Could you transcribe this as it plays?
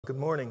Good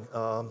morning.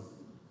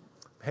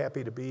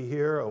 Happy to be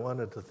here. I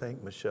wanted to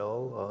thank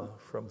Michelle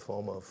from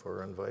FOMA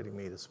for inviting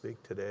me to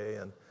speak today.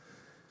 And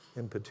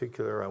in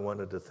particular, I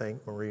wanted to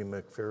thank Marie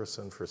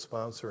McPherson for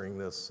sponsoring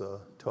this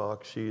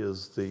talk. She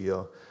is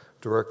the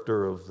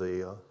director of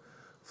the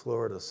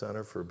Florida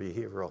Center for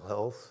Behavioral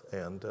Health.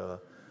 And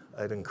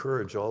I'd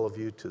encourage all of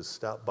you to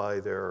stop by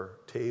their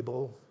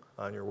table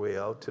on your way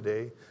out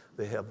today.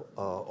 They have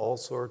all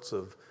sorts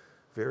of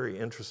very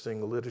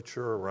interesting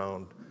literature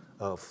around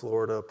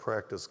Florida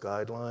practice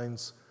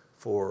guidelines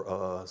for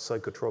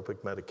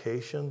psychotropic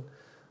medication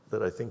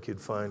that I think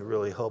you'd find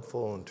really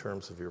helpful in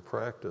terms of your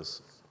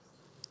practice.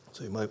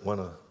 So you might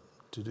want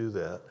to do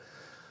that.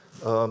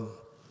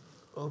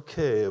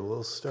 Okay,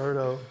 we'll start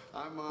out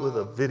with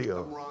a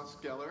video. I'm Ross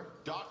Geller.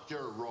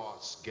 Dr.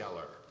 Ross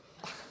Geller.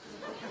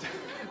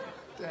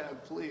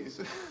 Dad,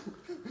 please.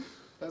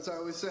 That's what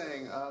I was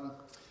saying.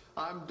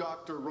 I'm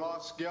Dr.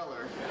 Ross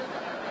Geller.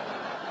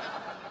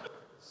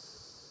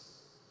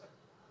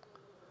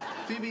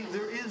 Phoebe,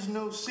 there is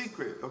no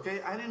secret,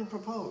 okay? I didn't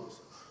propose.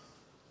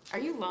 Are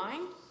you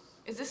lying?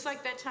 Is this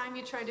like that time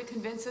you tried to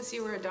convince us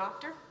you were a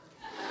doctor?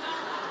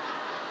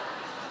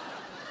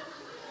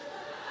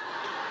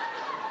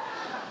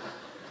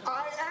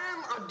 I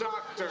am a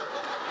doctor.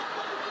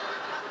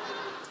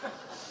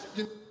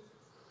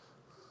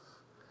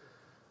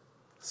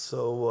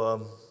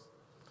 So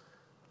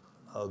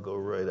I'll go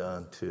right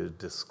on to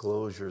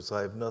disclosures.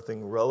 I have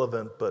nothing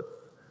relevant, but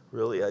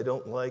really I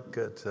don't like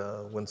it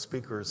when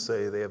speakers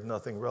say they have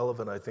nothing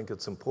relevant. I think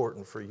it's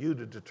important for you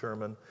to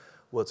determine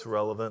what's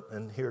relevant.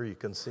 And here you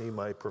can see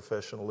my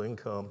professional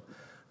income.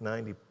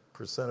 90%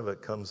 of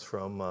it comes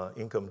from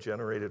income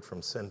generated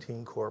from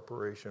Centene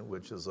Corporation,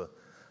 which is a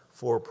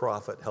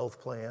for-profit health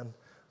plan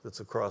that's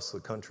across the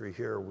country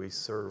here. We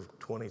serve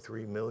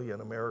 23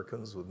 million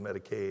Americans with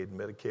Medicaid,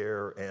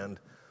 Medicare, and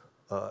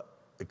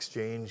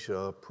exchange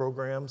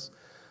programs.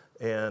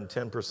 And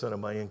 10% of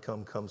my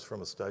income comes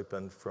from a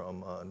stipend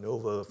from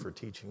NOVA for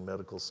teaching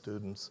medical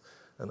students.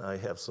 And I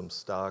have some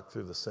stock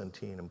through the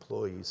Centene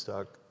Employee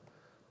Stock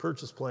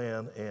Purchase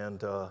Plan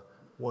and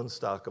one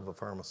stock of a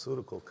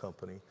pharmaceutical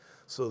company.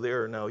 So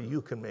there, now you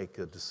can make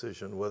a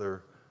decision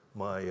whether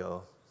my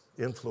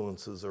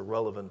influences are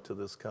relevant to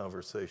this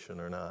conversation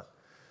or not.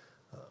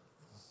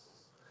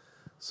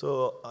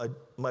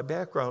 My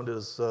background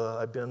is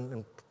I've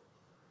been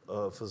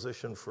a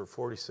physician for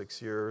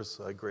 46 years.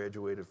 I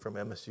graduated from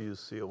MSU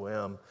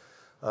COM.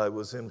 I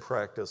was in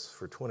practice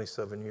for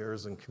 27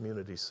 years in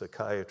community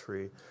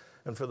psychiatry.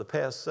 And for the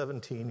past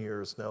 17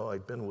 years now,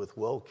 I've been with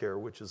WellCare,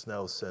 which is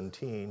now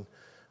Centene.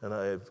 And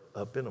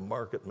I've been a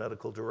market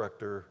medical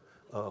director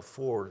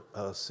for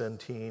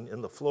Centene in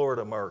the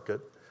Florida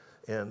market.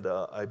 And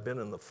I've been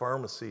in the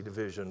pharmacy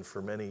division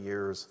for many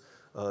years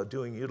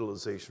doing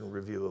utilization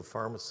review of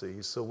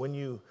pharmacies. So when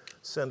you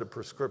send a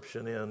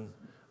prescription in,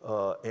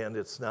 and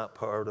it's not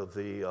part of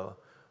the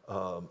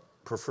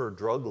preferred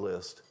drug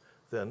list,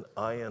 then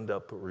I end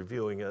up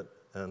reviewing it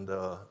and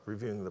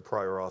reviewing the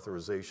prior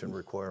authorization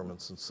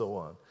requirements and so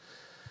on.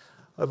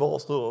 I've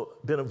also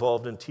been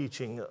involved in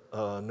teaching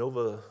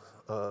NOVA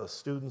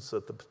students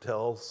at the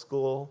Patel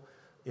School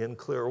in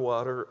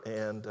Clearwater,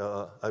 and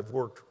I've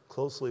worked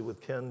closely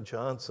with Ken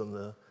Johnson,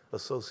 the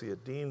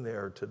associate dean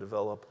there, to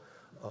develop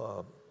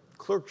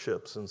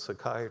clerkships in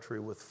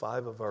psychiatry with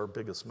 5 of our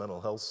biggest mental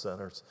health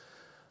centers.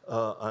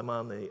 I'm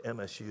on the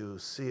MSU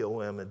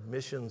COM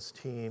admissions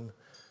team,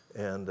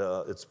 and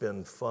it's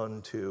been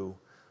fun to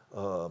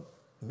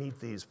meet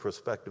these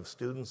prospective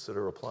students that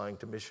are applying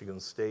to Michigan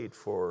State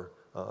for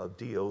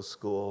DO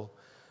school.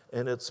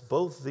 And it's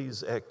both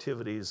these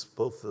activities,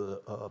 both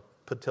the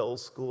Patel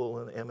School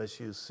and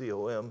MSU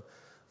COM,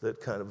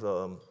 that kind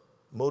of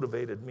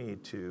motivated me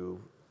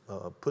to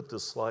put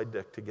this slide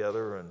deck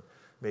together and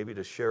maybe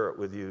to share it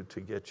with you to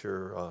get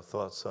your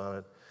thoughts on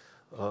it.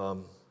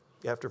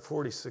 After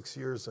 46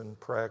 years in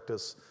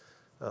practice,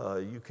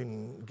 you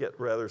can get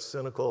rather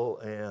cynical,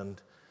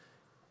 and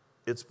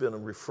it's been a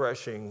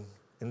refreshing,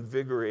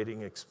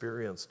 invigorating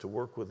experience to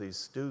work with these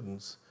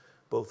students,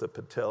 both at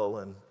Patel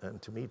and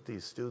to meet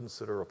these students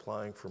that are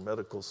applying for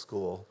medical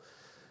school.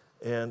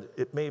 And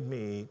it made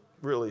me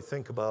really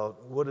think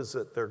about what is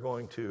it they're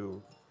going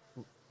to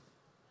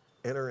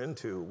enter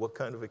into, what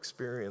kind of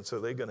experience are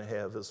they going to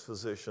have as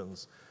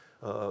physicians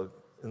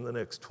in the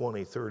next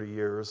 20, 30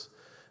 years.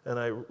 And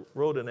I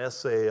wrote an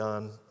essay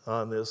on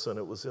this, and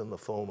it was in the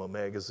FOMA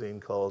magazine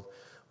called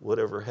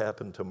Whatever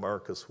Happened to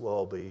Marcus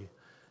Welby.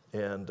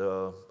 And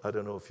I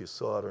don't know if you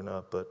saw it or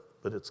not, but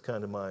it's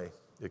kind of my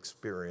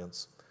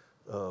experience.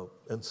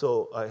 And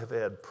so I have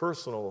had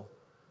personal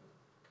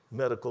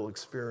medical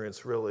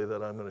experience, really,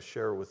 that I'm going to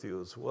share with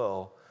you as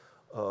well.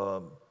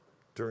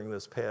 During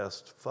this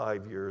past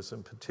 5 years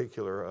in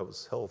particular, I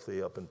was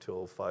healthy up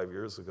until 5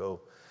 years ago,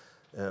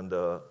 and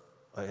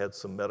I had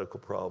some medical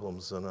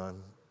problems, and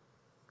I'm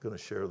going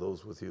to share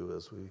those with you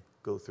as we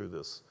go through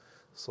this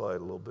slide a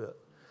little bit.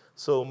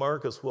 So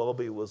Marcus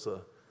Welby was a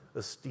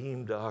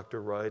esteemed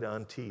doctor right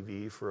on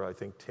TV for, I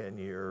think, 10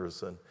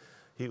 years, and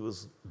he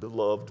was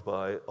beloved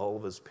by all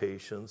of his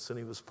patients, and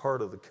he was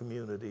part of the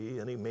community,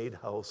 and he made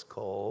house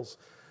calls,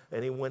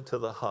 and he went to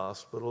the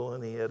hospital,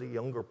 and he had a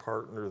younger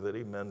partner that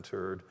he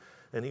mentored,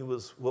 and he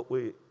was what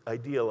we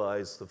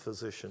idealized the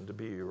physician to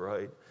be,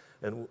 right?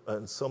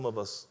 And some of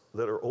us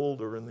that are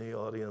older in the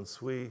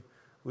audience, we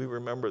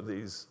remember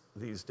these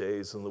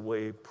days and the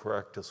way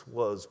practice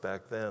was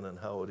back then and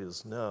how it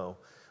is now.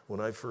 When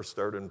I first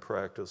started in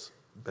practice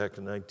back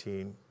in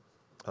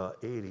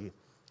 1980,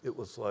 it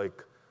was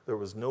like there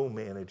was no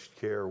managed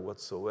care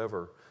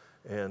whatsoever,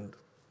 and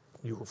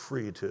you were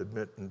free to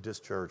admit and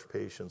discharge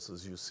patients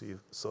as you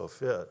saw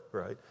fit,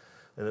 right?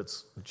 And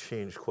it's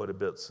changed quite a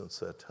bit since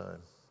that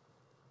time.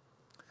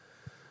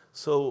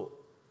 So,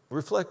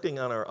 reflecting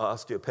on our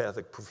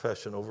osteopathic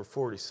profession over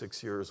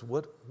 46 years,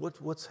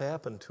 what's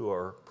happened to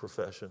our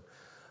profession?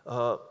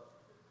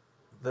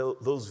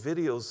 Those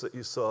videos that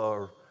you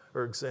saw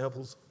are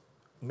examples.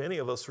 Many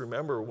of us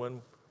remember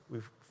when we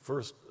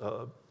first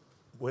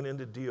went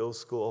into DO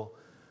school,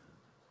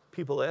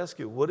 people ask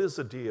you, what is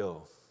a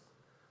DO?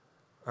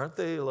 Aren't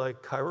they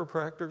like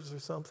chiropractors or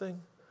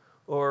something?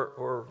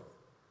 Or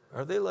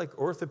are they like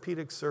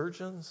orthopedic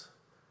surgeons?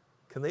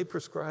 Can they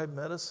prescribe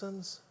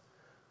medicines?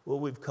 Well,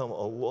 we've come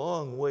a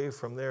long way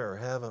from there,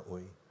 haven't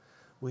we?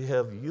 We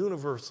have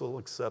universal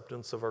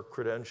acceptance of our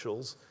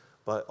credentials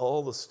by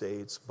all the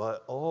states, by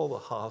all the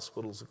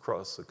hospitals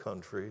across the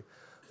country.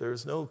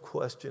 There's no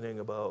questioning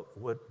about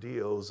what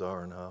DOs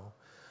are now.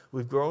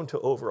 We've grown to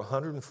over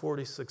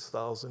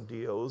 146,000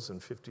 DOs in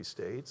 50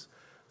 states,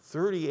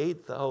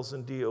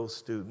 38,000 DO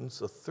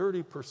students, a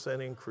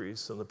 30%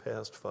 increase in the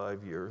past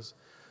 5 years.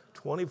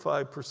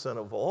 25%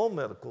 of all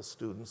medical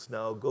students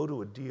now go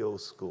to a DO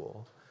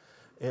school.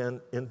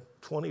 And in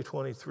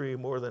 2023,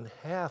 more than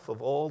half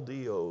of all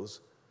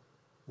DOs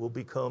will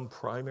become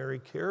primary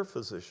care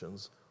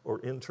physicians or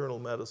internal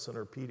medicine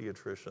or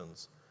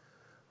pediatricians,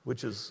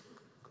 which is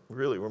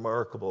really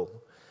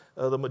remarkable.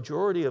 The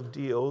majority of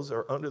DOs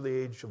are under the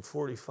age of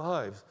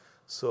 45,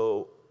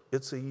 so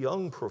it's a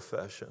young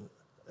profession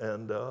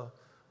and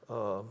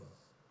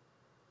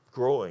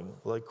growing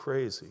like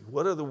crazy.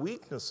 What are the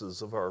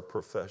weaknesses of our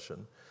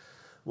profession?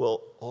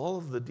 Well, all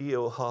of the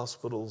DO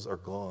hospitals are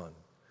gone.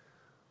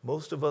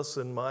 Most of us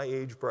in my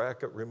age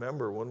bracket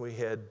remember when we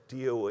had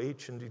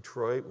DOH in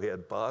Detroit, we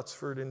had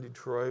Botsford in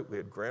Detroit, we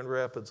had Grand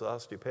Rapids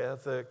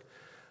Osteopathic,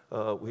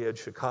 we had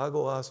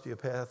Chicago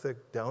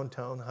Osteopathic,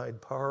 downtown Hyde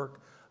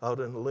Park, out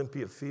in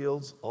Olympia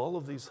Fields. All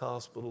of these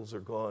hospitals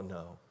are gone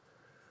now.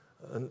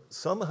 And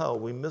somehow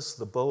we missed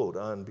the boat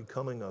on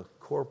becoming a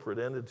corporate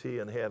entity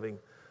and having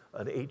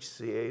an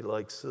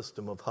HCA-like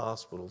system of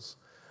hospitals.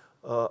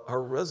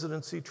 Our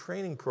residency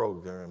training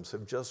programs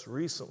have just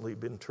recently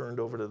been turned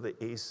over to the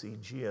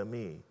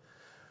ACGME.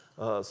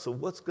 So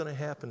what's going to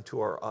happen to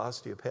our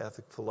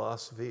osteopathic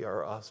philosophy,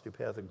 our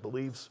osteopathic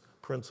beliefs,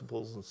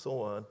 principles, and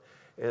so on,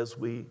 as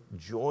we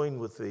join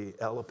with the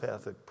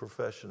allopathic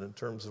profession in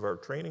terms of our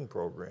training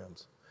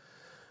programs?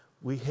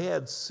 We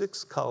had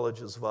 6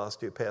 colleges of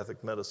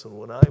osteopathic medicine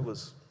when I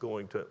was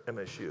going to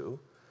MSU,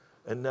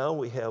 and now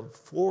we have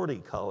 40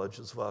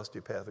 colleges of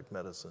osteopathic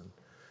medicine.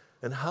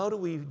 And how do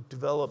we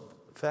develop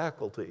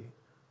faculty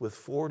with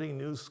 40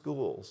 new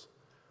schools?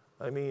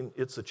 I mean,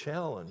 it's a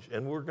challenge,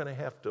 and we're going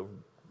to have to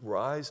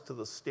rise to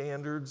the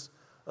standards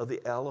of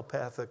the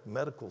allopathic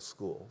medical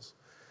schools.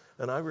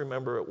 And I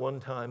remember at one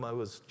time I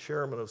was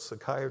chairman of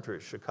Psychiatry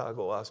at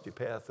Chicago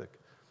Osteopathic,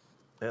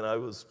 and I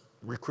was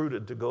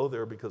recruited to go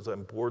there because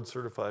I'm board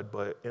certified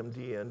by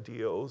MD and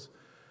DOs.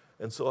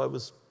 And so I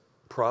was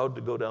proud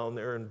to go down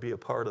there and be a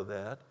part of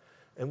that.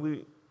 And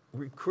we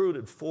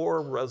recruited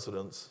 4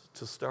 residents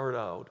to start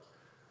out.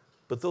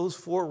 But those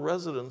 4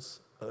 residents,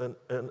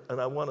 and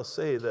I want to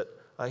say that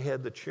I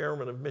had the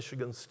chairman of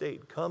Michigan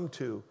State come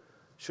to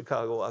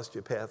Chicago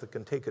Osteopathic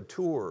and take a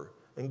tour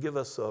and give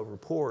us a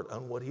report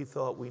on what he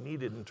thought we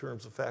needed in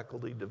terms of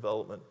faculty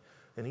development.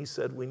 And he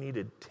said we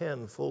needed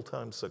 10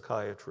 full-time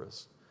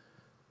psychiatrists.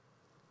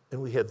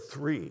 And we had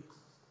 3.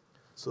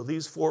 So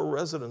these 4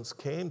 residents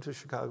came to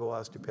Chicago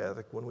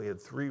Osteopathic when we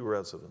had 3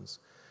 residents.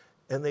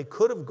 And they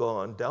could have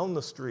gone down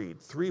the street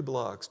 3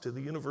 blocks to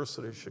the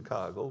University of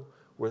Chicago,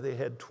 where they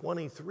had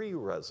 23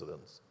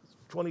 residents,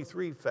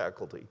 23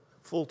 faculty,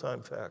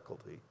 full-time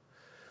faculty.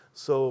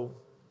 So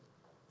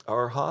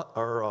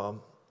our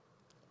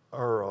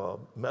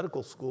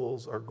medical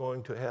schools are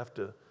going to have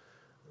to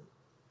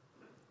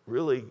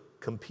really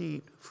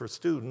compete for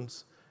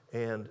students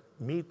and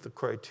meet the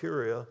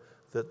criteria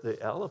that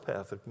the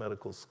allopathic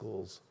medical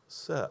schools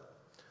set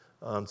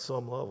on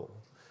some level.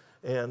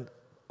 And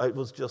I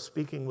was just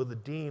speaking with the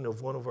dean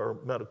of one of our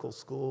medical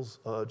schools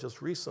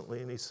just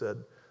recently, and he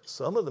said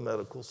some of the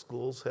medical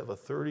schools have a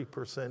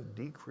 30%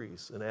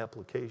 decrease in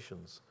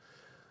applications.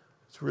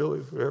 It's really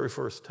the very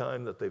first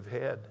time that they've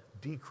had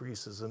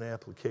decreases in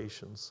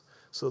applications.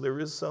 So there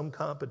is some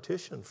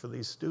competition for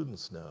these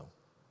students now.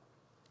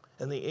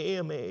 And the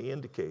AMA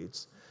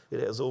indicates it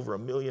has over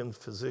 1 million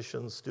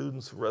physicians,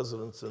 students,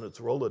 residents in its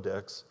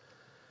Rolodex,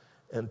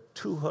 and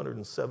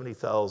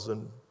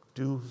 270,000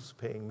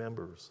 dues-paying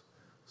members.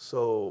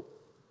 So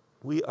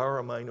we are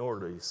a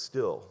minority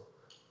still,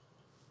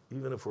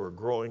 even if we're a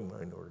growing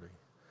minority.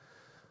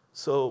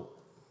 So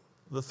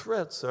the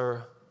threats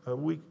are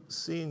we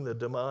seeing the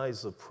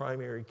demise of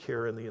primary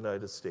care in the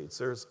United States?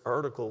 There's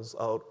articles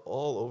out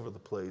all over the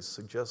place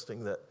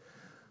suggesting that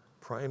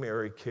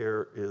primary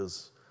care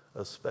is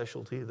a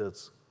specialty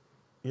that's,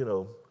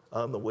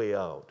 on the way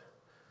out.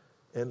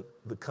 And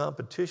the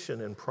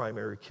competition in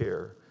primary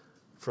care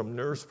from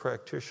nurse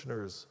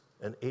practitioners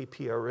and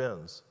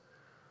APRNs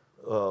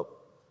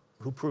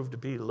who prove to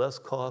be less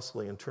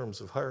costly in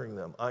terms of hiring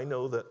them. I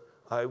know that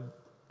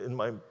in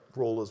my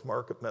role as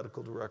market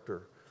medical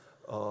director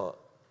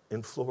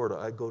in Florida,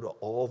 I go to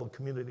all the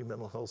community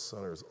mental health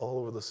centers all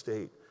over the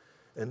state,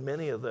 and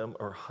many of them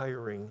are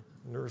hiring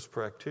nurse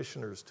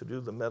practitioners to do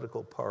the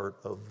medical part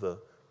of the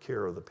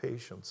care of the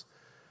patients.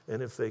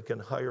 And if they can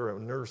hire a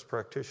nurse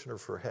practitioner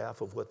for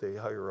half of what they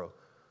hire a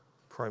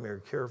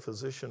primary care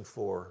physician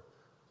for,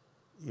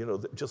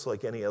 just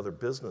like any other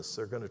business,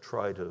 they're going to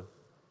try to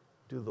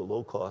do the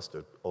low-cost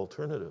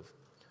alternative.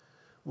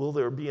 Will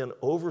there be an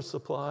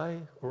oversupply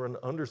or an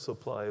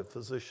undersupply of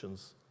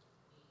physicians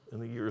in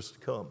the years to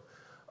come?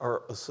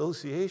 Our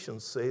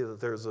associations say that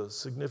there's a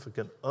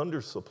significant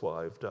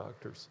undersupply of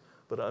doctors,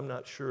 but I'm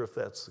not sure if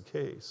that's the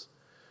case.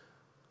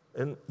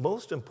 And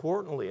most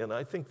importantly, and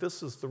I think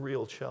this is the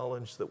real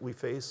challenge that we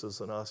face as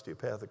an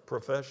osteopathic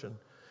profession,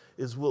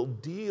 is will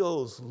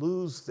DOs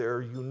lose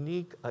their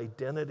unique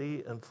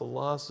identity and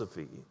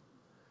philosophy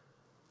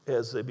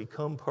as they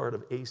become part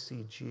of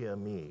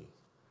ACGME,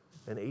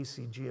 and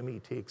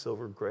ACGME takes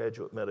over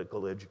graduate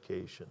medical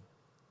education?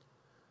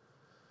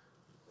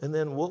 And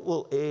then what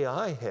will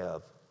AI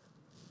have?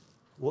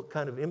 What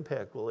kind of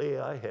impact will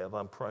AI have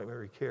on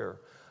primary care?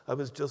 I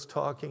was just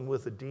talking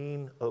with a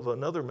dean of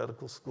another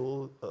medical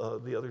school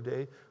the other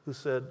day who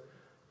said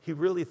he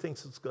really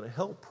thinks it's going to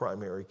help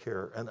primary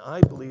care, and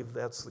I believe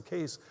that's the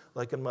case.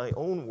 Like in my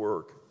own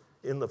work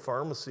in the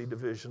pharmacy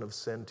division of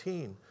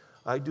Centene,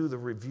 I do the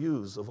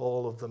reviews of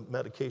all of the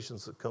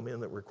medications that come in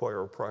that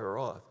require a prior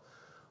auth.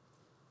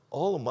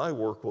 All of my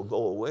work will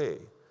go away.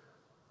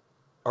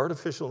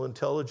 Artificial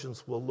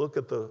intelligence will look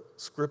at the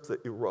script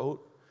that you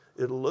wrote,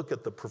 it'll look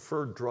at the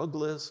preferred drug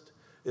list,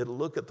 it'll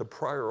look at the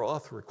prior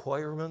auth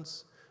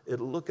requirements,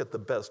 it'll look at the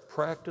best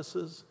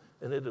practices,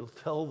 and it'll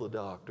tell the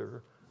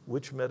doctor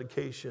which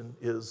medication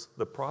is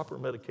the proper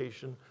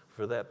medication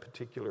for that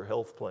particular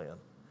health plan.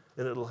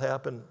 And it'll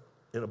happen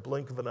in a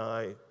blink of an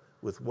eye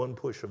with one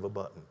push of a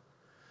button.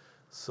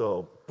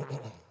 So,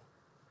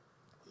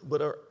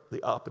 what are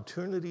the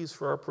opportunities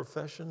for our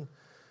profession?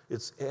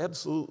 It's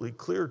absolutely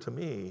clear to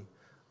me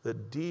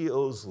that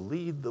DOs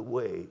lead the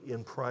way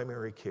in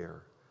primary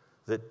care,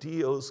 that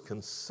DOs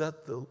can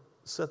set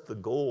the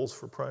goals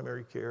for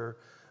primary care,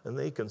 and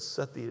they can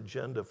set the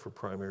agenda for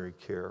primary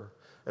care.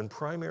 And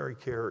primary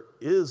care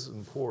is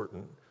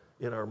important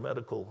in our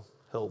medical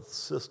health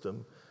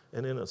system,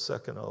 and in a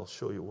second I'll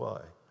show you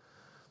why.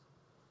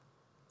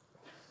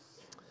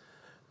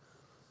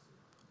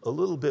 A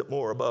little bit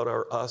more about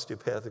our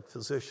osteopathic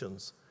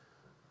physicians.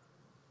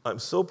 I'm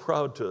so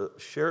proud to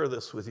share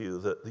this with you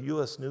that the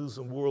U.S. News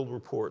and World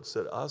Report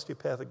said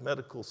osteopathic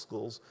medical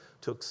schools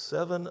took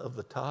 7 of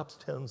the top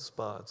 10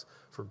 spots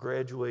for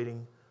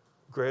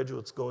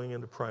graduates going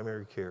into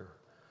primary care.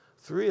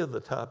 3 of the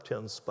top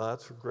 10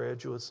 spots for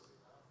graduates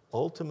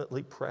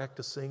ultimately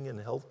practicing in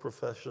health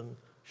profession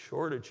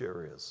shortage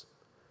areas.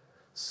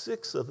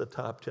 6 of the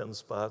top 10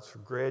 spots for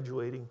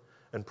graduating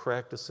and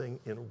practicing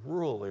in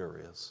rural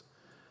areas.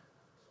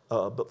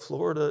 But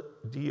Florida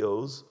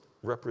DOs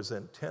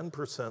represent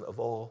 10% of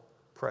all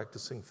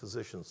practicing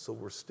physicians, so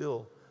we're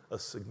still a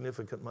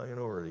significant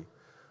minority.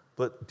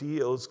 But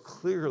DOs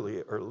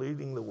clearly are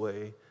leading the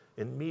way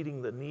in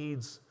meeting the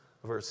needs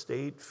of our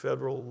state,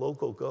 federal,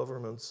 local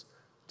governments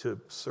to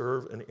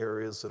serve in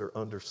areas that are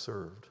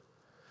underserved.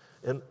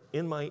 And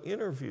in my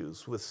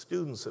interviews with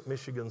students at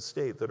Michigan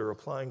State that are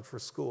applying for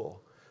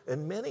school,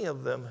 and many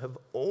of them have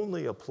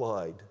only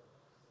applied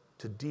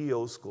to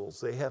DO schools.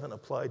 They haven't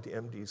applied to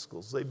MD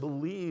schools. They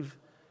believe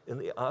in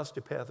the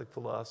osteopathic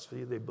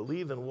philosophy. They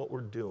believe in what we're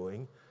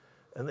doing.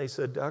 And they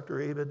said, Dr.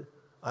 Abid,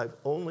 I've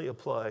only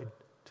applied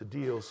to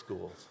DO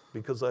schools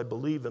because I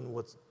believe in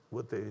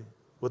what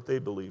they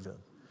believe in.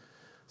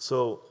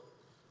 So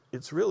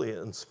it's really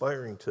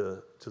inspiring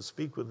to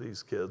speak with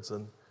these kids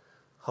and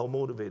how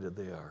motivated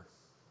they are.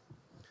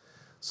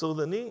 So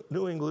the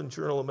New England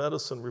Journal of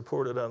Medicine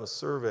reported on a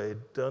survey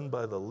done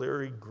by the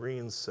Larry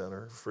Green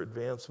Center for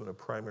Advancement of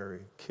Primary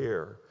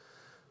Care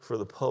for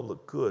the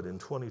Public Good in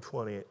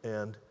 2020,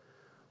 and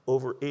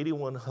over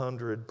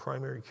 8,100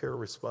 primary care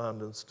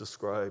respondents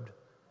described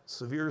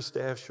severe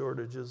staff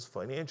shortages,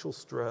 financial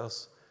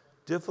stress,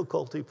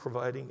 difficulty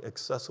providing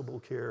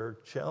accessible care,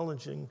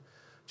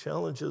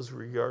 challenges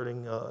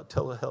regarding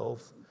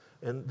telehealth,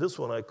 and this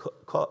one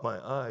caught my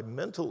eye,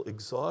 mental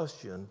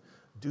exhaustion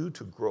due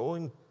to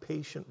growing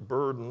patient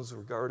burdens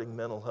regarding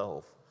mental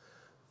health.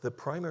 The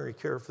primary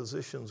care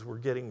physicians were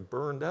getting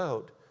burned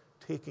out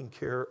taking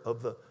care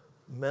of the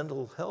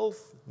mental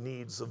health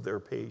needs of their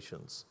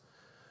patients.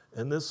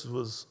 And this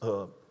was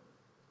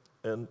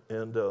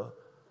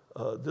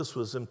This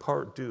was in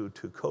part due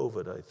to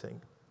COVID, I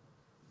think.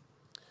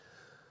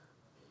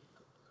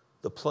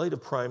 The Plight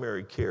of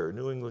Primary Care,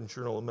 New England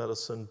Journal of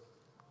Medicine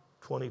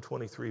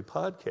 2023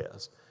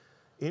 podcast,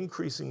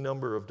 increasing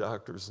number of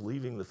doctors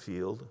leaving the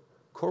field,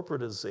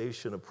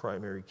 corporatization of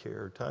primary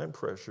care, time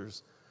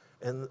pressures,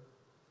 and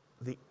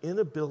the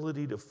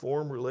inability to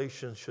form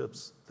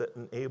relationships that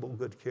enable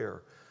good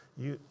care.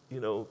 You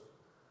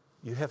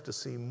have to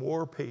see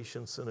more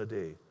patients in a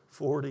day,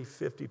 40,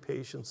 50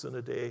 patients in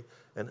a day,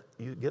 and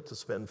you get to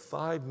spend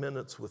 5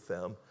 minutes with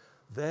them.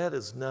 That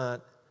is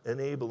not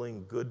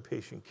enabling good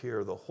patient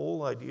care. The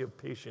whole idea of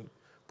patient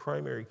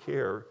primary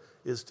care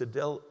is to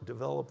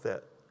develop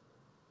that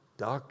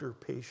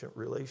doctor-patient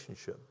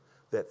relationship,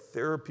 that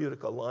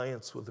therapeutic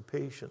alliance with the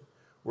patient,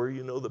 where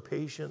you know the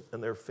patient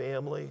and their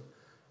family,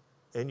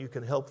 and you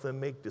can help them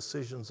make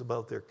decisions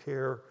about their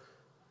care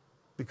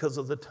because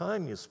of the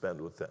time you spend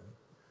with them.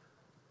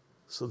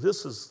 So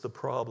this is the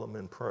problem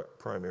in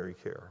primary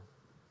care.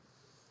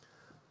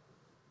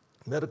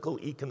 Medical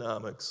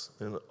Economics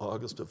in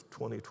August of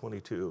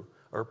 2022,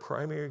 are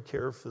primary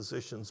care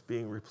physicians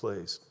being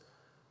replaced?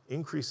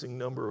 Increasing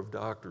number of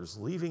doctors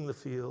leaving the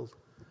field,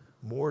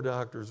 more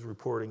doctors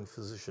reporting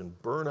physician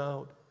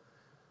burnout,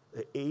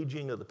 the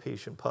aging of the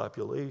patient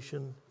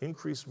population,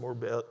 increased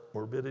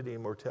morbidity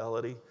and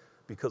mortality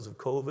because of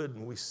COVID,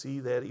 and we see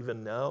that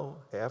even now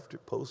after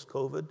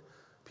post-COVID,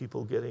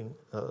 people getting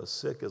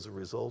sick as a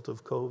result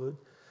of COVID.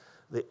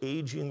 The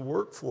aging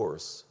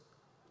workforce,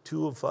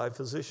 2 of 5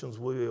 physicians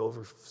will be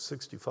over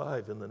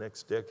 65 in the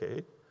next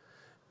decade.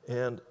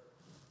 And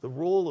the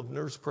role of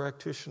nurse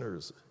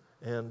practitioners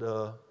and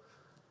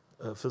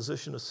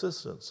physician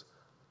assistants,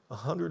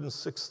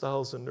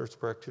 106,000 nurse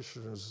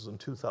practitioners in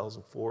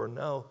 2004,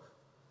 now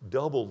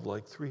doubled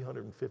like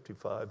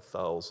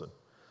 355,000.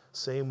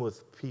 Same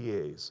with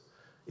PAs,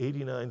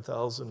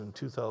 89,000 in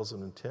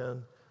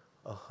 2010,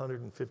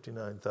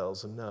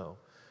 159,000 now.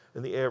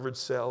 And the average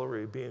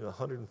salary being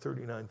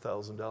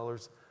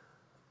 $139,000,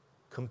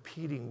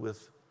 competing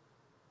with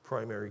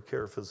primary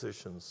care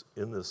physicians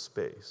in this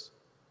space.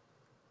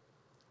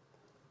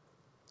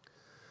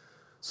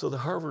 So the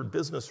Harvard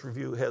Business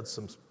Review had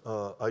some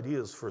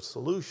ideas for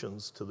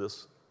solutions to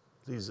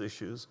these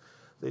issues.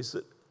 They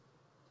said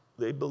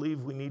they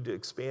believe we need to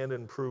expand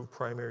and improve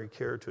primary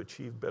care to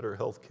achieve better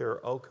health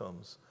care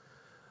outcomes.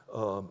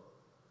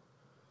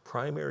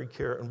 Primary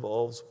care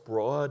involves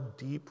broad,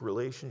 deep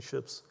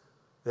relationships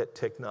that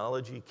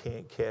technology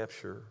can't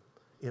capture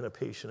in a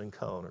patient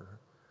encounter.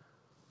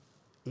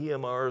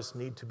 EMRs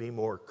need to be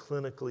more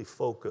clinically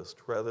focused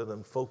rather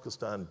than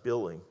focused on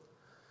billing,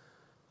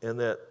 and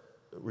that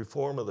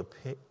reform of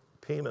the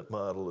payment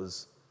model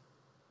is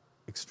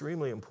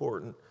extremely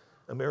important.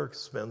 America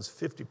spends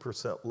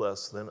 50%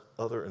 less than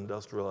other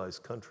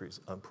industrialized countries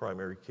on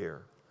primary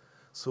care.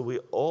 So we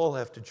all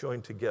have to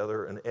join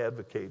together and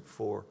advocate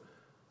for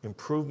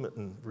improvement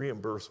in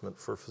reimbursement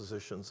for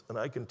physicians. And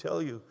I can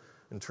tell you,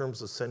 in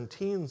terms of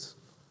Centene's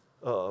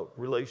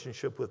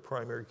relationship with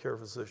primary care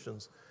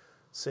physicians,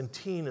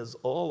 Centene is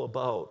all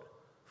about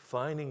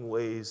finding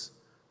ways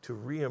to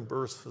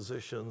reimburse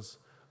physicians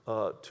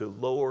to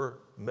lower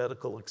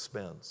medical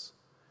expense.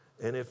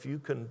 And if you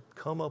can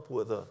come up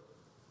with a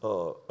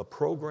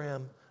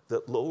program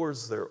that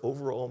lowers their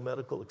overall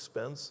medical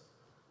expense,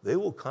 they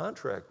will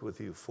contract with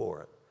you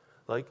for it.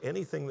 Like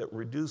anything that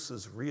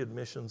reduces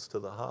readmissions to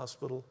the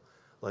hospital,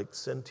 like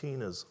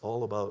Centene is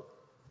all about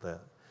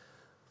that.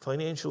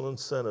 Financial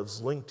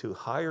incentives linked to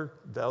higher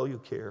value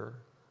care,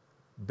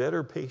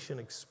 better patient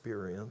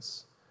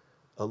experience,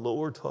 a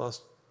lower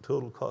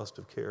total cost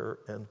of care,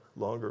 and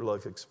longer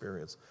life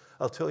experience.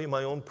 I'll tell you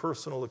my own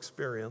personal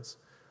experience.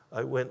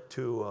 I went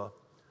to,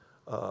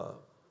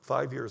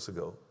 5 years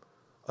ago,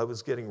 I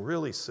was getting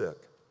really sick,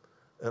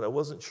 and I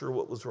wasn't sure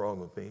what was wrong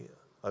with me.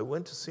 I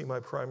went to see my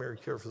primary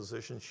care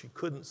physician. She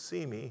couldn't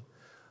see me.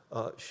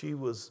 She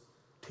was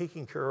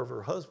taking care of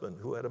her husband,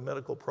 who had a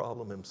medical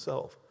problem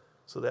himself.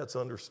 So that's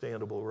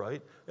understandable,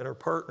 right? And her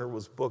partner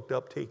was booked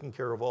up taking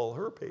care of all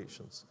her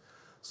patients.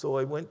 So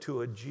I went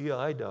to a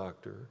GI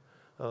doctor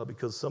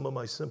because some of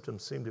my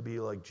symptoms seemed to be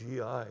like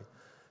GI.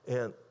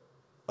 And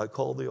I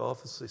called the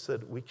office. They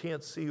said, we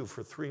can't see you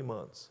for 3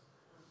 months,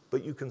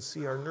 but you can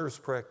see our nurse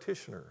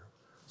practitioner.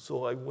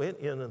 So I went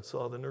in and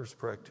saw the nurse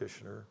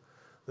practitioner.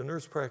 The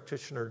nurse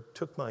practitioner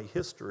took my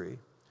history,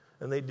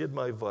 and they did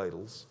my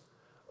vitals.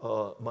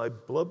 My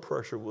blood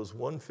pressure was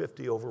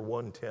 150 over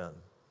 110.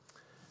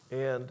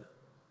 And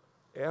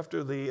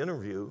after the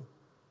interview,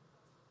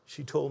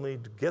 she told me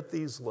to get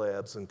these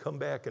labs and come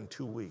back in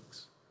 2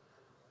 weeks.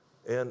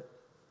 And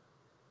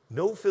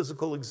no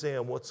physical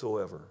exam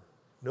whatsoever.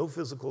 No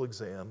physical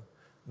exam,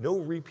 no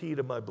repeat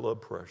of my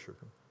blood pressure.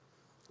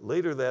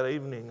 Later that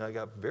evening, I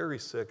got very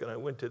sick, and I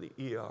went to the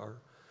ER,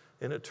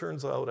 and it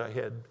turns out I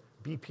had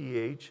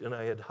BPH, and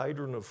I had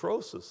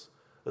hydronephrosis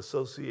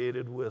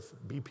associated with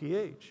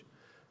BPH.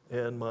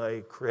 And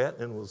my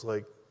creatinine was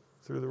like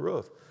through the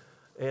roof.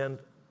 And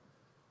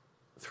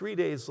 3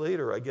 days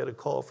later, I get a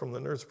call from the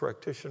nurse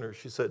practitioner.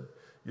 She said,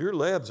 your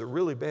labs are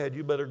really bad.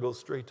 You better go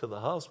straight to the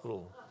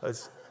hospital.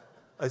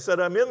 I said,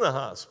 I'm in the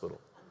hospital.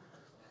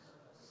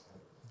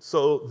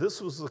 So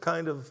this was the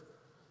kind of,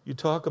 you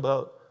talk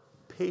about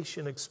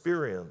patient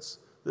experience.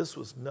 This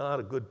was not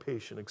a good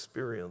patient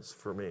experience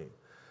for me.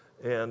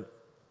 And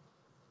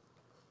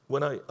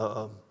when I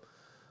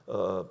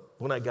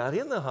got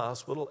in the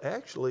hospital,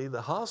 actually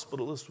the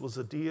hospitalist was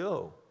a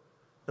DO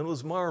and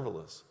was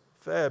marvelous,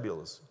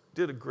 fabulous,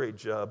 did a great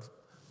job,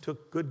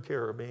 took good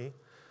care of me.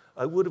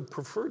 I would have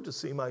preferred to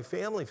see my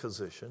family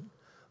physician,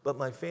 but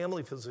my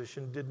family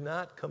physician did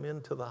not come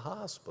into the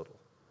hospital.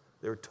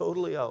 They were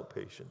totally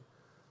outpatient,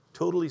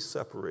 totally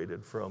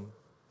separated from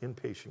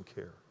inpatient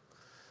care.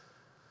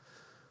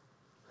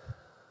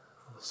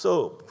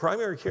 So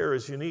primary care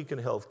is unique in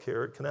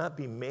healthcare. It cannot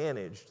be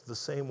managed the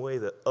same way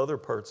that other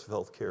parts of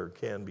healthcare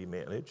can be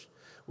managed,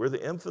 where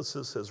the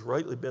emphasis has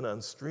rightly been on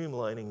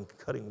streamlining and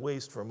cutting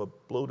waste from a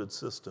bloated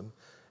system.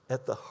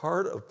 At the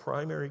heart of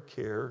primary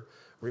care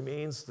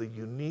remains the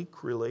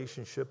unique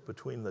relationship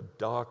between the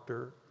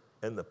doctor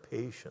and the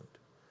patient.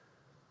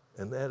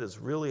 And that is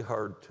really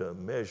hard to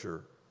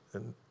measure.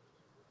 And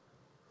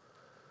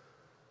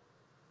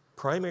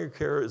primary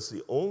care is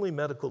the only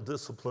medical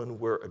discipline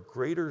where a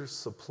greater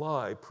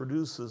supply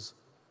produces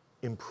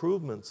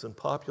improvements in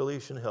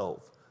population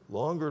health,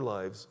 longer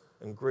lives,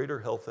 and greater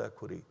health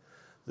equity.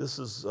 This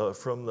is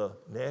from the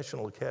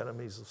National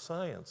Academies of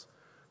Science.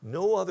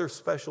 No other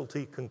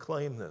specialty can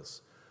claim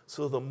this.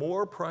 So the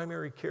more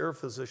primary care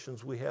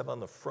physicians we have on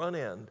the front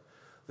end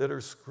that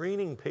are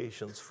screening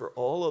patients for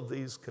all of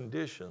these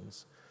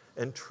conditions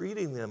and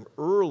treating them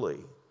early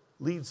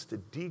leads to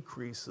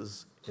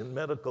decreases in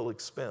medical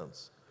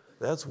expense.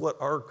 That's what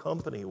our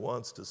company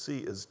wants to see,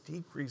 is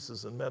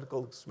decreases in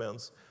medical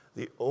expense.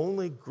 The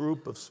only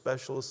group of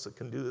specialists that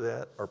can do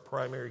that are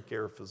primary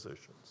care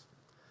physicians.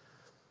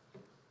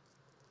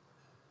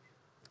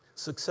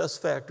 Success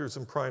factors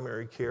in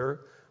primary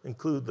care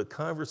include the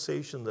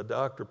conversation, the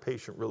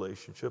doctor-patient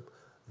relationship,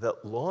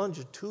 that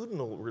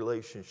longitudinal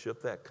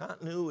relationship, that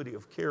continuity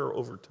of care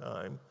over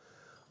time,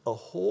 a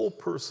whole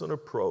person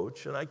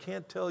approach, and I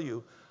can't tell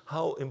you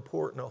how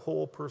important a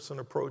whole person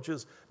approach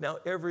is. Now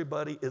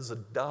everybody is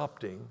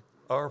adopting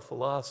our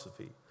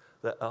philosophy.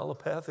 The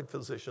allopathic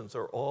physicians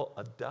are all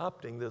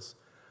adopting this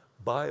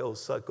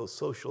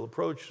biopsychosocial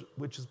approach,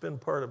 which has been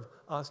part of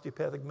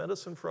osteopathic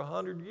medicine for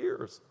 100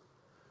 years.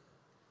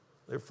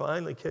 They're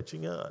finally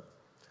catching on.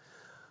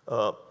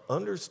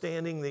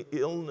 Understanding the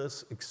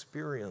illness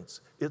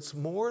experience. It's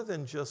more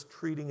than just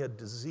treating a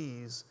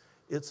disease.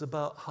 It's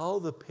about how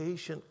the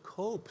patient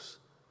copes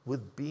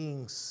with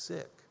being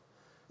sick.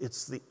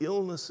 It's the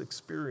illness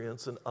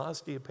experience, and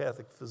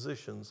osteopathic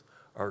physicians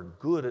are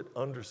good at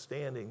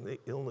understanding the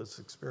illness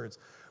experience.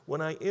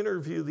 When I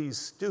interview these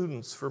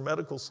students for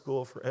medical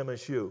school for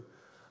MSU,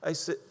 I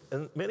sit,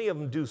 and many of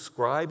them do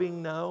scribing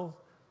now.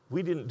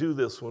 We didn't do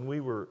this when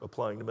we were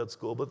applying to med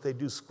school, but they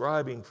do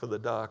scribing for the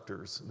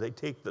doctors. They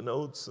take the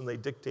notes and they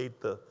dictate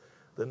the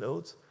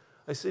notes.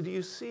 I said, do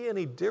you see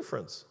any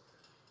difference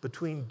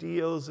between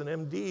DOs and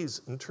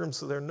MDs in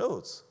terms of their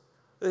notes?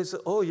 They said,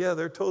 oh yeah,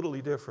 they're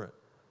totally different.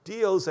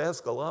 DOs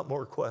ask a lot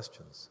more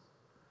questions.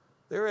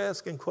 They're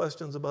asking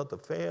questions about the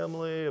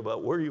family,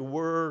 about where you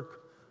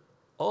work,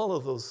 all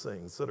of those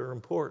things that are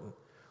important,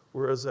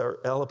 whereas our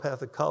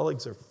allopathic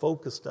colleagues are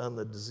focused on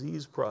the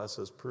disease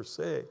process per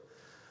se.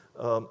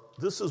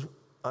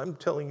 I'm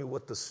telling you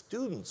what the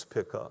students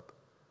pick up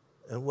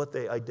and what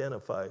they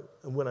identify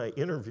when I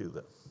interview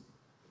them.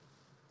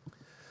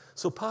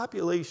 So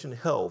population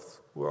health,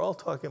 we're all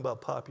talking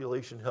about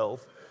population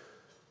health,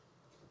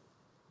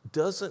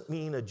 doesn't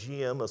mean a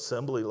GM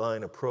assembly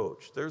line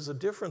approach. There's a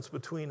difference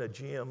between a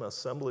GM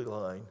assembly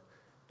line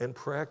and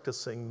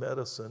practicing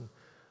medicine.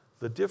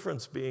 The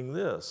difference being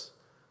this: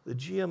 the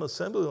GM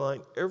assembly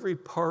line, every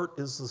part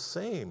is the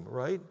same,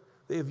 right?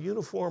 They have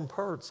uniform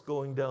parts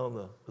going down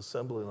the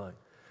assembly line.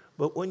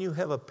 But when you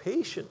have a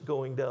patient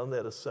going down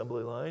that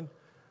assembly line,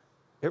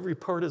 every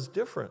part is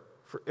different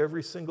for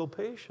every single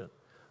patient.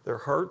 Their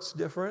heart's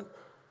different,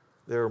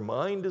 their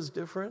mind is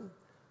different,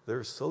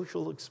 their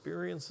social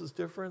experience is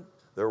different,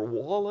 their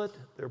wallet,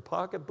 their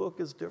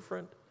pocketbook is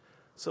different.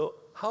 So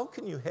how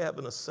can you have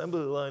an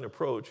assembly line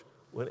approach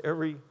when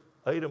every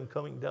item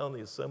coming down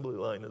the assembly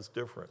line is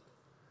different?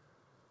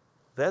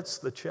 That's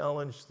the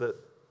challenge that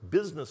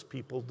business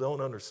people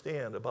don't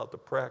understand about the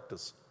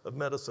practice of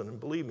medicine. And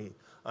believe me,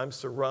 I'm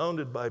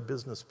surrounded by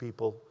business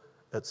people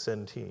at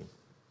Centene.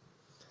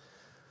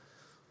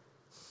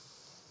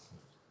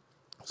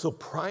 So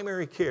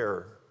primary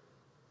care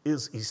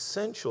is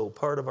essential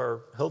part of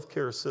our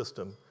healthcare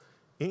system.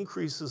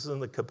 Increases in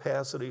the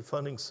capacity,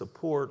 funding,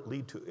 support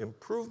lead to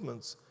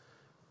improvements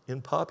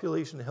in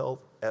population health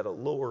at a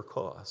lower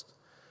cost.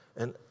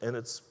 And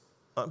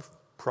I'm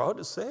proud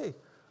to say,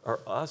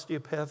 our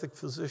osteopathic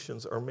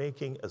physicians are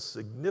making a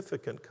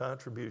significant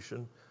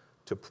contribution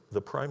to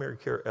the primary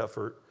care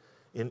effort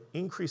in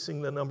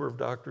increasing the number of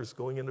doctors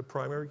going into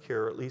primary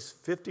care. At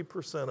least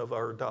 50% of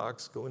our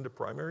docs go into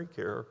primary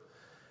care,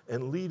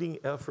 and leading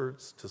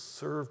efforts to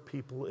serve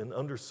people in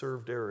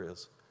underserved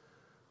areas.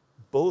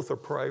 Both are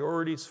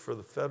priorities for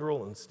the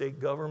federal and state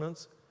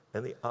governments,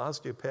 and the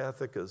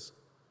osteopathic is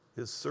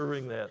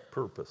serving that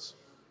purpose.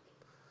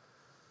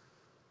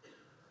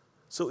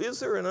 So is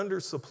there an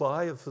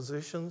undersupply of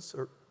physicians,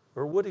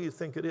 or what do you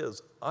think it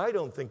is? I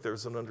don't think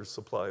there's an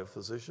undersupply of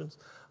physicians.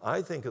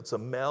 I think it's a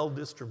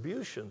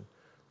maldistribution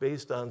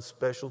based on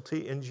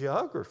specialty and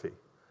geography.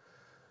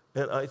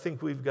 And I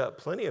think we've got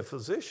plenty of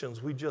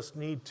physicians. We just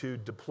need to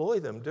deploy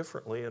them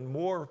differently, and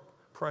more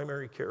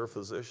primary care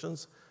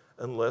physicians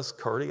and less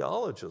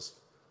cardiologists,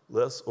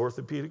 less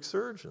orthopedic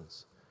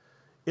surgeons.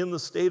 In the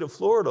state of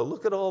Florida,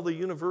 look at all the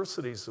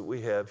universities that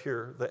we have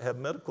here that have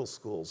medical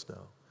schools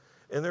now.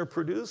 And they're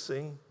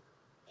producing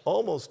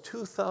almost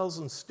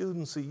 2,000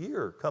 students a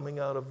year coming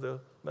out of the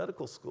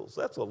medical schools.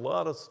 That's a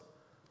lot of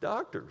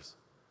doctors.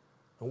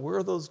 And where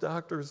are those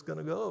doctors going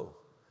to go?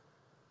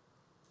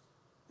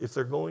 If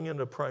they're going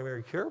into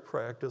primary care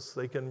practice,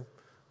 they can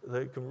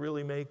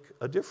really make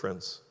a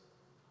difference.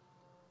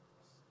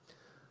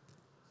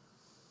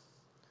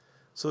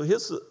 So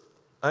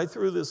I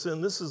threw this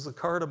in. This is the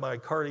card of my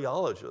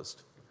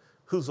cardiologist,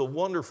 who's a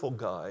wonderful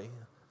guy,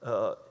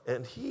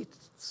 and he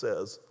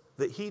says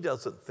that he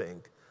doesn't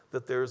think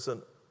that there's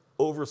an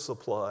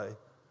oversupply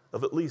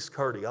of at least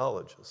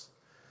cardiologists,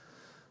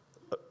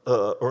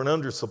 or an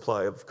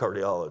undersupply of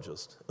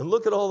cardiologists. And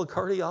look at all the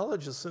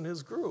cardiologists in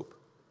his group.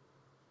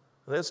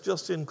 That's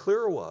just in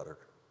Clearwater.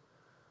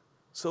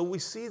 So we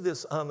see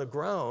this on the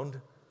ground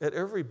at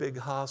every big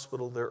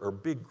hospital. There are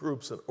big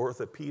groups in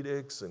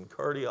orthopedics and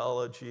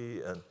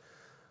cardiology and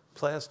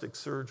plastic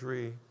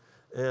surgery.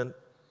 And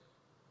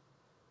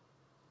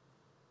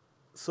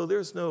so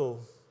there's no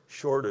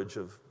shortage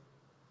of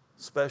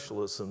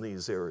specialists in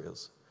these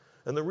areas.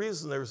 And the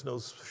reason there's no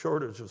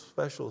shortage of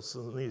specialists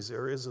in these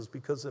areas is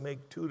because they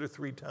make 2 to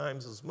 3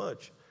 times as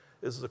much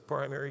as the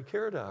primary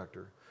care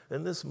doctor.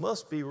 And this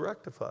must be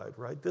rectified,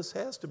 right? This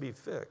has to be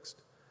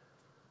fixed.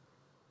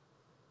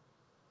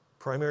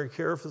 Primary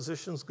care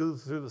physicians go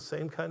through the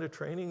same kind of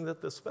training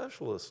that the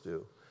specialists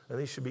do, and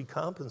they should be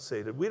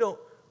compensated. We don't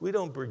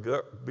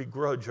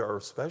begrudge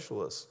our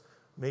specialists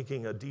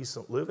making a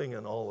decent living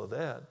and all of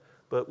that,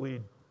 but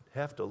we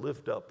have to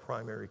lift up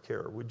primary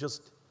care. We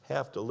just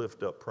have to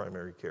lift up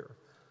primary care.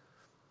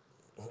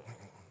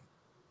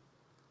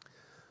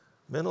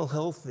 Mental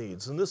health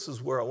needs, and this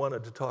is where I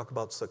wanted to talk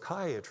about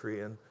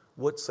psychiatry and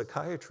what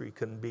psychiatry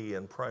can be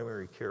in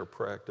primary care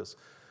practice.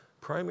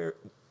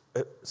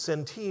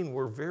 Centene,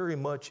 we're very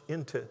much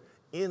into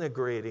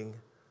integrating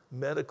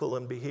medical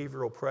and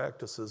behavioral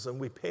practices, and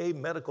we pay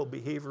medical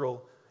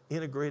behavioral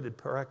integrated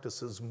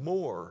practices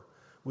more.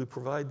 We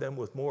provide them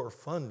with more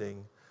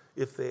funding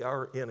if they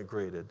are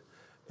integrated.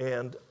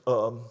 And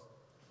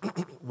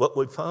what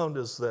we found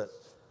is that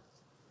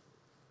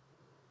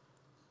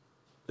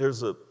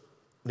there's a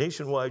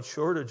nationwide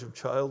shortage of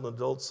child and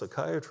adult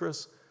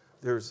psychiatrists.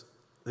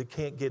 They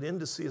can't get in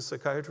to see a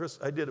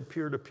psychiatrist. I did a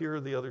peer-to-peer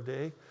the other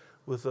day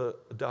with a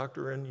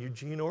doctor in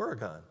Eugene,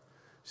 Oregon.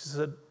 She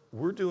said,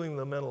 we're doing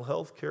the mental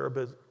health care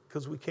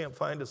because we can't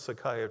find a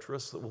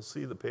psychiatrist that will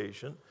see the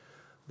patient.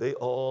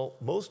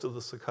 Most of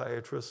the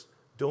psychiatrists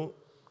don't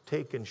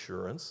take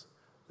insurance.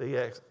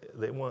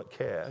 They want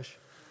cash,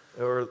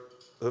 or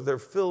they're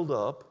filled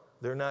up.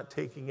 They're not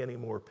taking any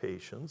more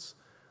patients.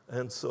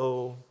 And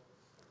so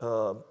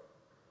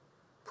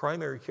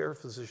primary care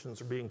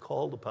physicians are being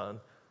called upon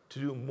to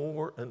do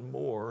more and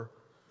more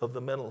of the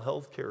mental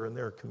health care in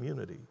their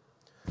community.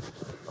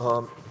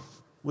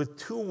 With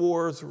 2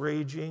 wars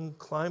raging,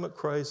 climate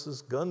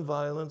crisis, gun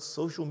violence,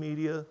 social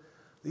media,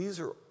 these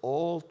are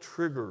all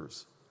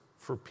triggers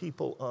for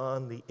people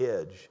on the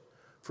edge,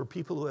 for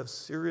people who have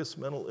serious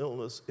mental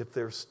illness. If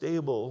they're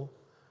stable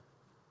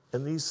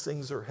and these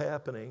things are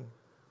happening,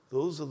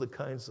 those are the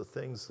kinds of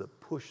things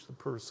that push the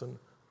person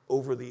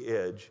over the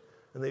edge,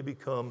 and they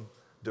become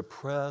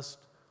depressed,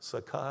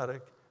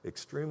 psychotic,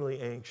 extremely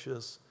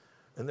anxious,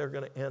 and they're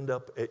going to end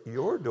up at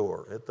your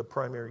door, at the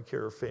primary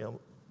care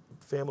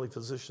family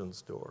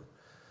physician's door.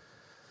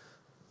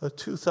 A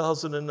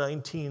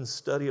 2019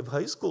 study of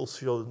high school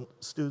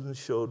students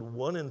showed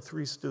 1 in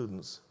 3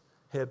 students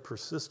had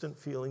persistent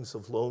feelings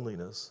of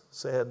loneliness,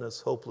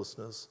 sadness,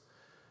 hopelessness,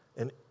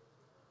 and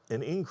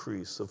an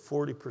increase of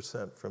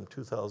 40% from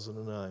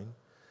 2009.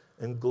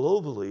 And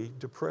globally,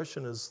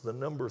 depression is the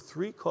number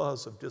 3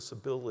 cause of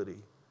disability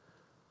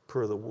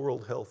per the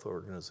World Health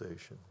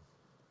Organization.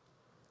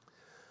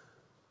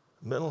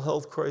 Mental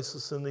health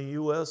crisis in the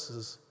U.S.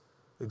 is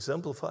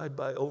exemplified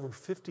by over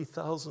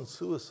 50,000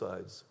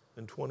 suicides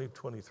in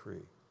 2023.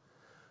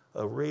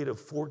 A rate of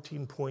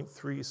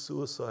 14.3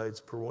 suicides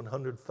per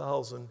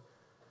 100,000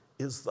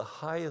 is the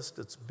highest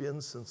it's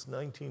been since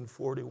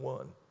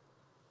 1941.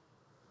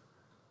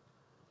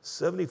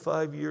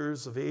 75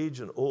 years of age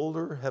and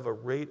older have a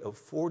rate of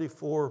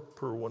 44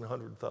 per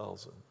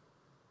 100,000.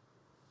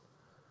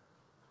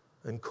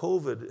 And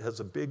COVID has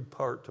a big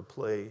part to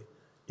play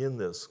in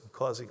this,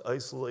 causing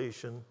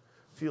isolation,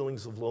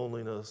 feelings of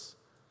loneliness,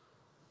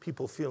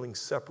 people feeling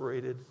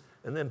separated,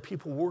 and then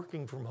people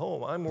working from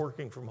home. I'm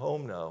working from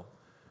home now,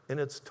 And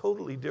it's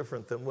totally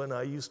different than when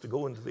I used to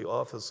go into the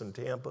office in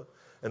Tampa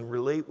and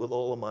relate with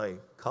all of my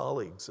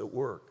colleagues at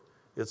work.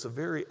 It's a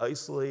very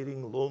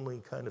isolating,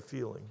 lonely kind of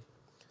feeling.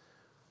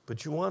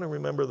 But you want to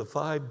remember the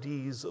 5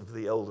 Ds of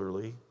the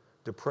elderly: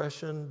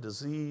 depression,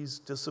 disease,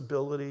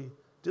 disability,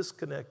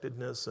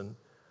 disconnectedness, and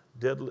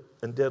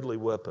deadly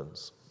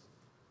weapons.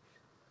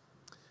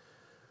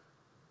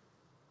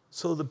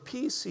 So the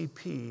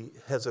PCP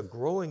has a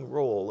growing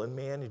role in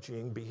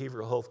managing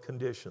behavioral health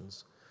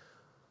conditions.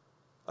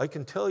 I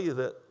can tell you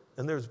that,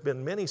 and there's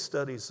been many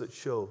studies that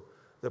show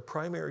that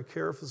primary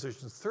care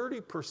physicians,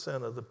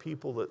 30% of the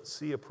people that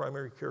see a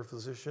primary care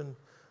physician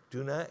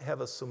do not have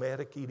a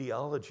somatic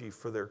etiology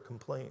for their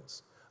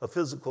complaints, a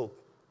physical,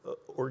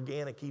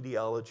 organic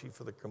etiology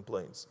for the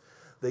complaints.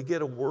 They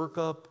get a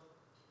workup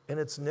and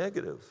it's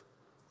negative.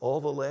 All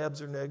the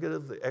labs are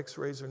negative, the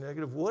x-rays are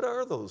negative. What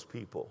are those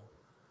people?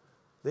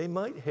 They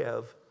might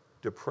have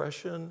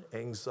depression,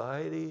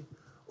 anxiety,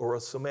 or a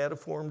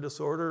somatoform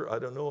disorder. I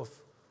don't know if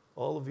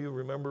all of you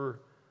remember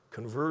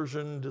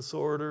conversion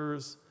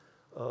disorders,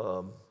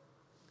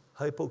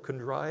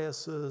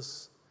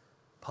 hypochondriasis,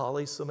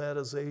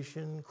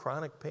 polysomatization,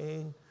 chronic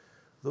pain.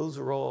 Those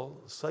are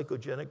all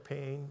psychogenic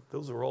pain.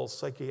 Those are all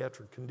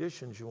psychiatric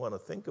conditions you want to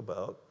think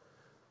about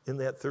in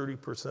that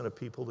 30% of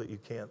people that you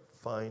can't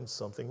find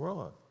something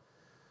wrong.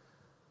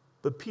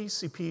 But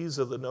PCPs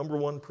are the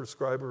 #1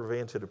 prescriber of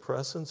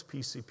antidepressants.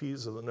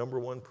 PCPs are the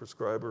 #1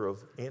 prescriber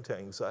of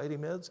anti-anxiety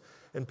meds.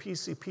 And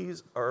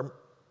PCPs are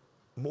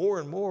more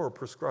and more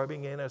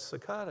prescribing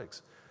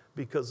antipsychotics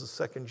because the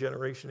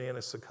second-generation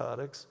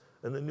antipsychotics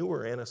and the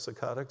newer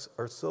antipsychotics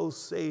are so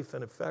safe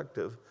and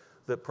effective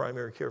that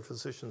primary care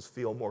physicians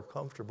feel more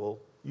comfortable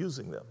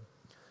using them.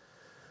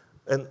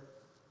 And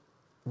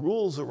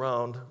rules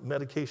around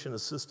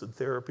medication-assisted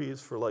therapies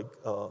for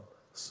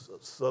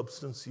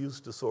substance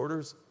use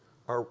disorders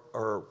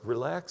are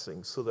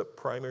relaxing so that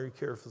primary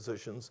care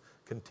physicians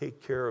can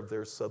take care of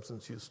their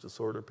substance use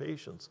disorder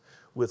patients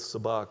with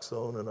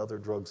Suboxone and other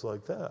drugs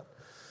like that.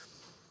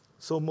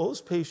 So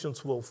most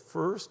patients will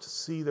first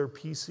see their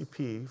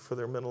PCP for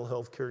their mental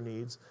health care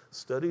needs.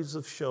 Studies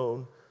have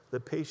shown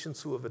that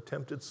patients who have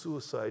attempted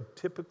suicide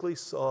typically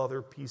saw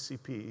their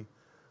PCP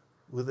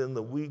within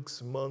the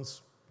weeks,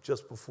 months,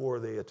 just before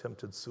they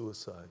attempted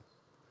suicide.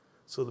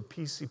 So the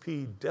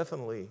PCP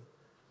definitely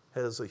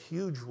has a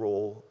huge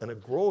role and a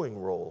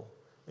growing role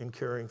in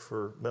caring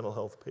for mental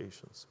health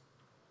patients.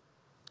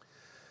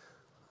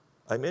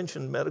 I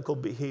mentioned medical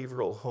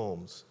behavioral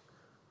homes.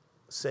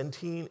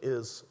 Centene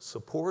is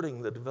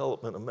supporting the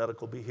development of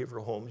medical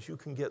behavioral homes. You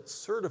can get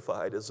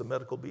certified as a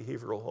medical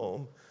behavioral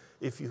home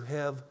if you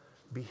have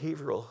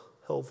behavioral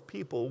health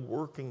people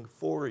working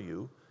for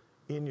you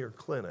in your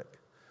clinic.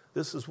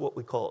 This is what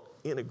we call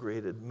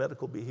integrated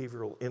medical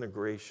behavioral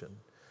integration.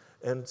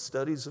 And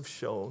studies have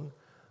shown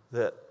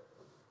that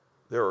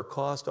there are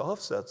cost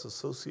offsets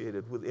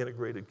associated with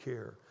integrated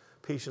care.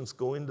 Patients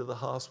go into the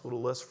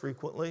hospital less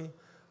frequently,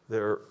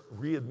 they're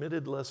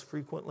readmitted less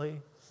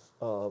frequently,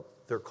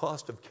 their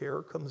cost of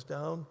care comes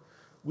down.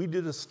 We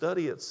did a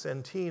study at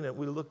Centene and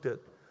we looked at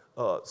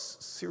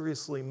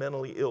seriously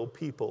mentally ill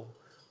people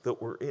that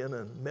were in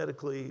a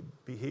medically,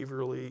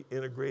 behaviorally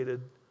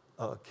integrated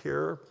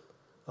care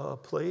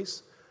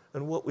place.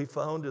 And what we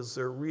found is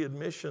their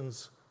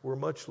readmissions were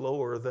much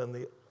lower than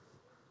the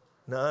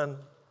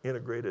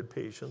non-integrated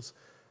patients.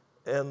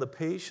 And the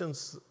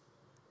patients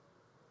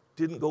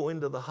didn't go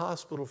into the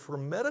hospital for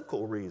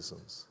medical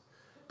reasons.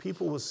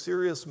 People with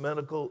serious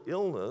mental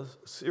illness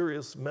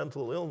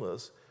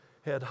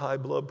had high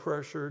blood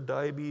pressure,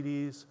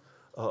 diabetes,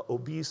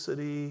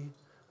 obesity,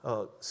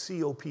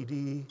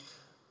 COPD,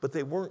 but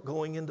they weren't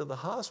going into the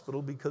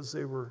hospital because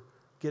they were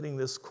getting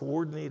this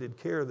coordinated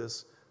care,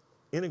 this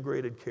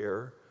integrated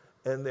care,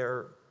 and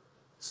their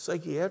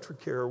psychiatric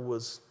care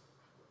was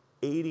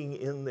aiding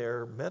in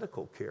their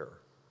medical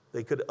care.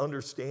 They could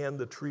understand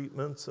the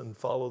treatments and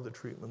follow the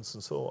treatments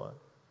and so on.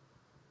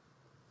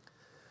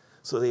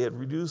 So they had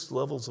reduced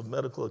levels of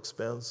medical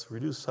expense,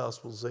 reduced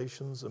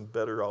hospitalizations, and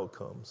better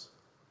outcomes.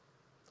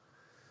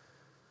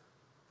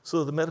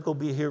 So the medical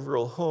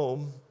behavioral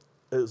home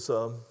is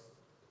a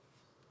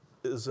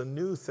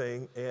new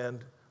thing,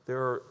 and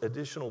there are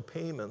additional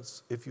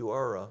payments if you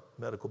are a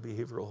medical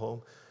behavioral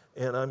home.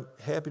 And I'm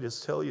happy to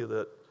tell you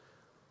that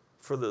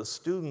for the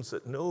students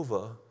at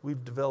Nova,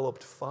 we've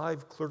developed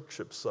 5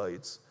 clerkship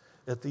sites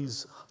at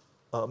these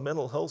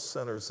mental health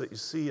centers that you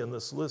see in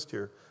this list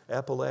here: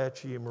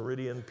 Appalachia,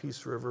 Meridian,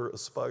 Peace River,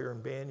 Aspire,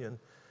 and Banyan.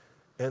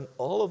 And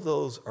all of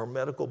those are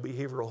medical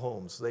behavioral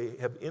homes. They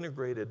have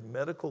integrated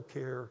medical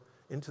care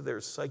into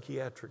their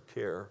psychiatric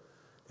care.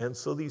 And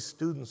so these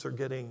students are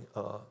getting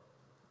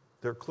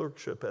their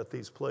clerkship at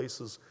these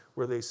places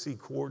where they see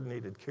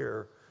coordinated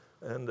care.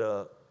 And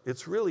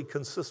it's really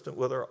consistent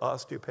with our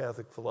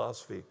osteopathic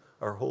philosophy,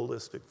 our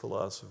holistic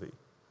philosophy.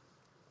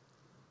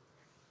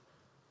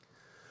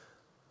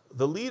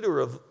 The leader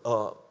of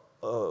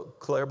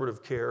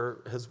collaborative care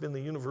has been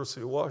the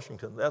University of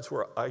Washington. That's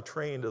where I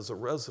trained as a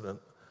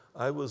resident.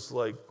 I was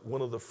like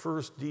one of the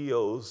first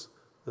DOs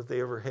that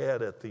they ever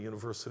had at the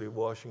University of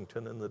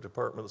Washington in the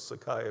Department of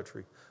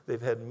Psychiatry.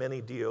 They've had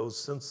many DOs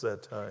since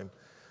that time,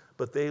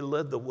 but they've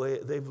led the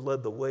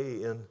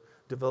way in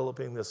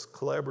developing this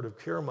collaborative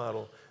care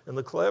model. And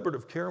the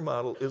collaborative care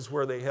model is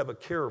where they have a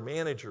care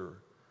manager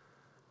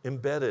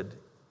embedded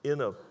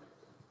in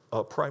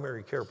a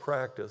primary care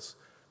practice,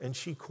 and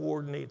she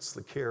coordinates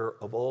the care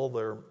of all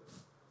their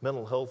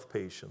mental health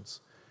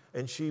patients.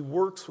 And she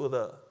works with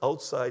an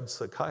outside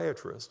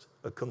psychiatrist,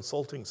 a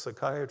consulting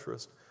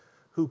psychiatrist,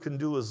 who can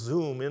do a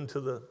Zoom into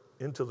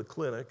the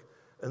clinic,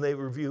 and they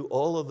review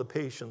all of the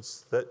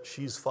patients that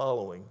she's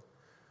following.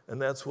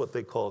 And that's what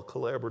they call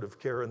collaborative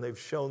care, and they've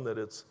shown that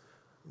it's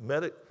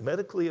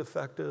medically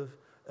effective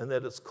and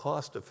that it's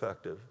cost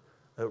effective.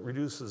 It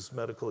reduces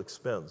medical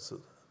expense.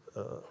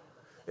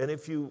 And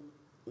if you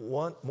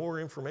want more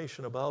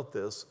information about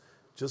this,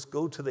 just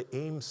go to the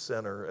Ames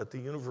Center at the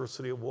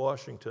University of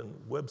Washington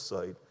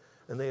website,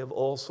 and they have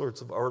all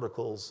sorts of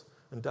articles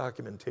and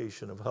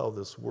documentation of how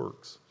this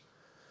works.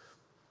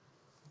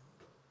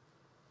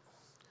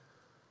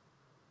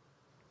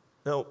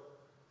 Now,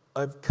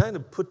 I've kind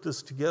of put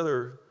this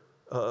together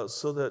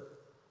so that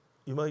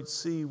you might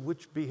see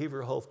which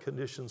behavioral health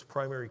conditions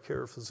primary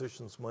care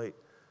physicians might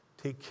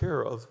take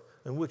care of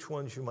and which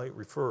ones you might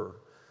refer.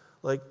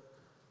 Like,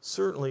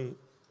 certainly,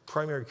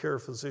 primary care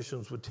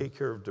physicians would take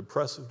care of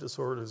depressive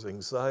disorders,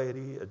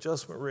 anxiety,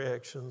 adjustment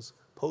reactions,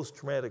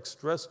 post-traumatic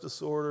stress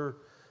disorder,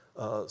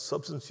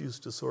 substance use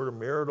disorder,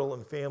 marital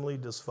and family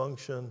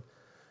dysfunction,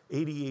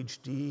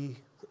 ADHD,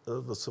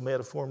 the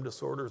somatoform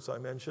disorders I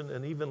mentioned,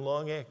 and even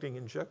long-acting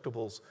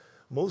injectables.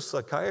 Most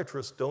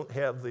psychiatrists don't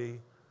have the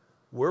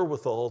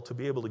wherewithal to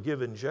be able to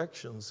give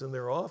injections in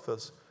their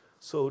office,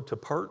 so to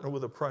partner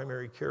with a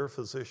primary care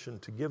physician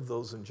to give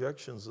those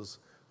injections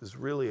is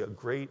really a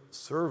great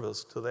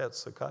service to that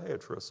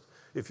psychiatrist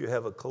if you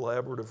have a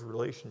collaborative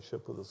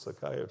relationship with a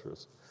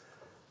psychiatrist.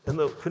 And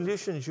the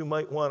conditions you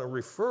might want to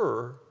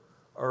refer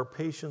are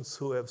patients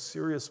who have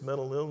serious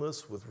mental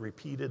illness with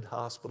repeated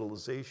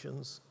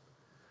hospitalizations,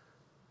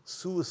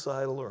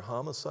 suicidal or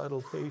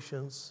homicidal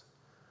patients,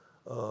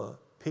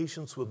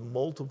 patients with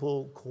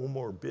multiple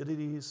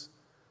comorbidities,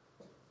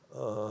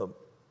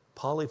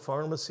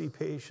 polypharmacy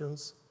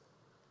patients,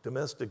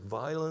 domestic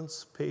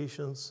violence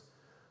patients,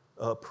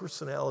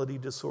 personality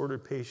disorder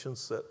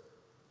patients that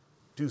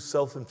do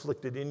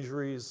self-inflicted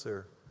injuries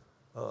or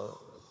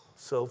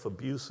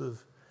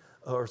self-abusive,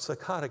 or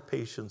psychotic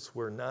patients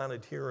where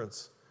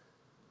non-adherence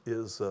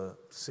is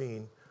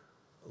seen.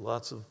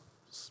 Lots of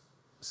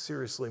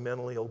seriously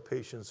mentally ill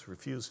patients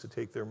refuse to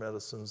take their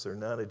medicines, they're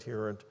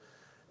non-adherent,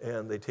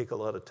 and they take a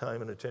lot of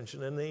time and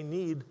attention, and they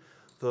need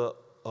the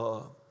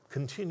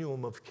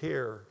continuum of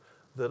care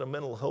that a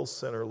mental health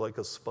center like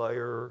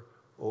Aspire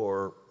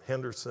or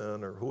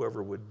Henderson or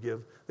whoever would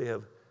give. They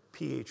have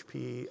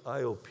PHP,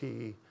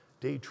 IOP,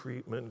 day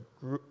treatment,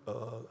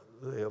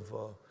 they have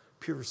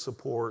peer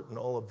support and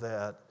all of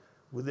that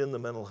within the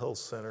mental health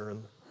center.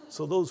 And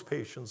so those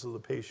patients are the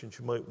patients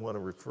you might want to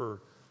refer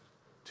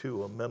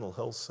to a mental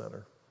health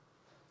center.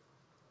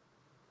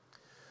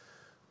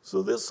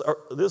 So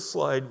this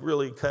slide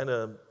really kind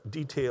of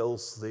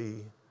details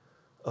the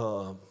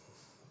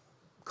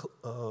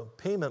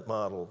payment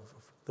model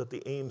that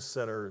the Ames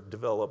Center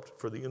developed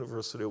for the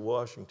University of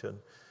Washington.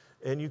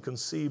 And you can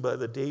see by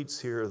the dates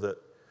here that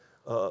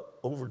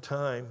over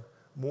time,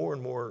 more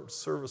and more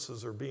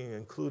services are being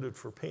included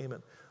for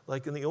payment.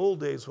 Like in the old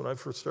days when I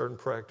first started in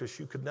practice,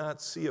 you could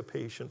not see a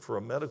patient for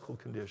a medical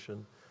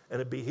condition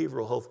and a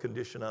behavioral health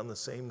condition on the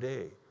same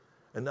day.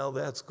 And now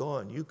that's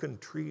gone. You can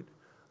treat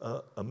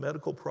a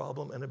medical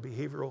problem and a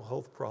behavioral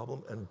health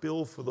problem and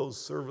bill for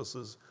those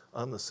services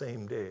on the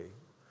same day.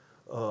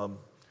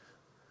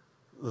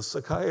 The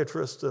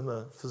psychiatrist and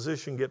the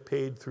physician get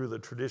paid through the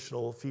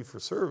traditional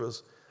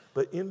fee-for-service,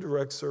 but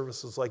indirect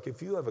services, like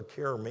if you have a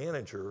care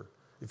manager,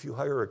 if you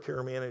hire a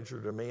care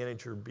manager to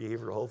manage your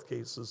behavioral health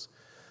cases,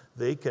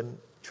 they can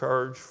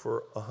charge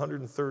for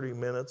 130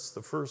 minutes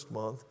the first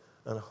month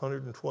and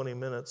 120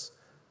 minutes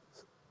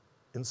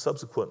in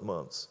subsequent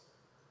months.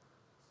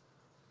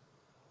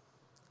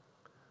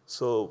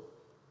 So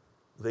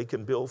they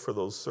can bill for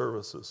those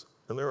services.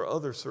 And there are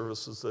other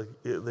services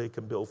that they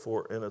can bill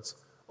for, and it's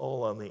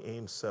all on the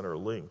Ames Center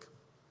link.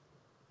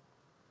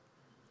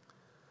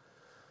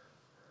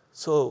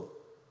 So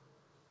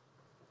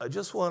I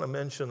just want to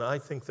mention, I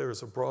think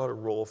there's a broader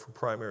role for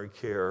primary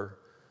care,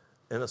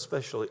 and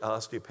especially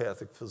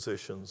osteopathic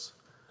physicians.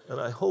 And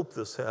I hope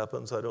this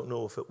happens. I don't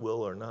know if it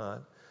will or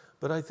not.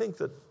 But I think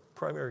that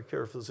primary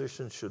care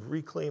physicians should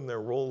reclaim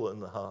their role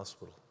in the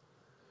hospital.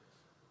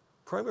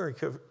 Primary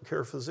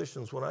care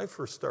physicians, when I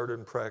first started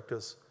in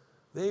practice,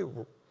 they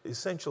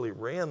essentially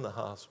ran the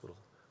hospital.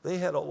 They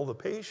had all the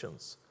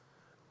patients,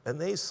 and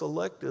they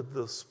selected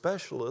the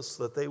specialists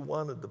that they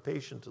wanted the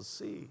patient to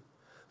see.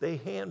 They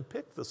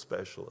handpicked the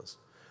specialist,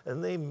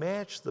 and they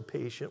matched the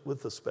patient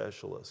with the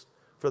specialist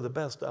for the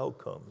best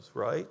outcomes,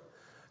 right?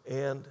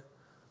 And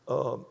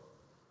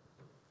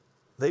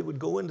they would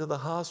go into the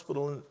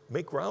hospital and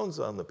make rounds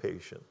on the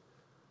patient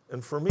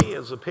And for me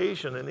as a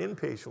patient, an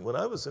inpatient, when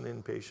I was an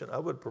inpatient, I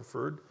would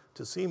prefer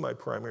to see my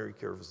primary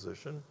care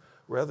physician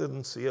rather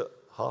than see a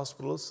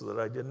hospitalist that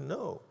I didn't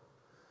know.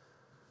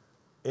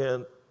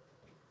 And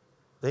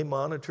they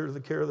monitor the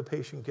care the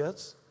patient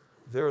gets.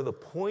 They're the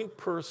point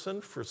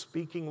person for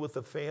speaking with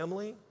the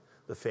family.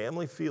 The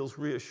family feels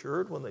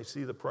reassured when they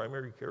see the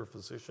primary care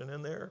physician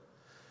in there.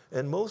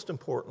 And most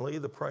importantly,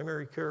 the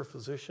primary care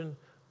physician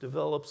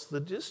develops the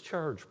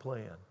discharge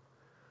plan.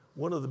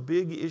 One of the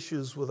big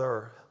issues with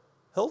our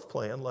health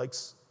plan, like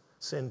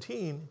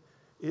Centene,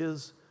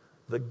 is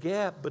the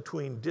gap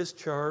between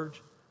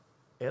discharge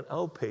and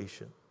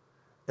outpatient.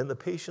 And the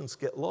patients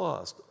get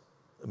lost,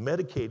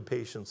 Medicaid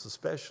patients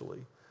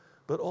especially.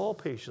 But all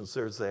patients,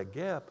 there's that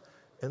gap.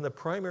 And the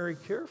primary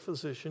care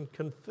physician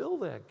can fill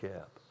that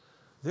gap.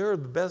 They're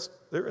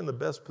in the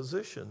best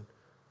position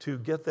to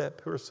get that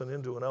person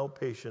into an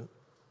outpatient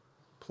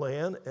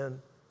plan and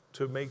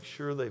to make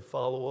sure they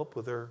follow up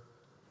with their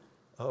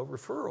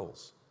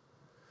referrals.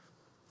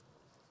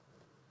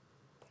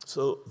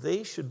 So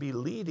they should be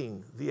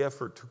leading the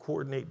effort to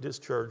coordinate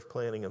discharge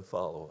planning and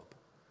follow-up.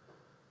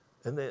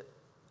 And that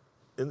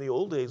in the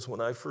old days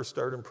when I first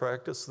started in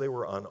practice, they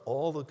were on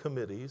all the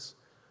committees: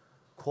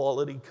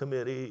 quality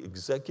committee,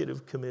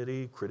 executive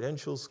committee,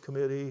 credentials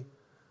committee,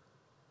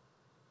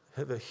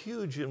 have a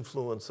huge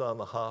influence on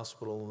the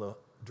hospital and the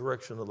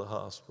direction of the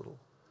hospital.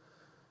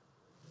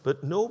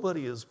 But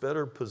nobody is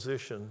better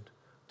positioned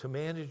to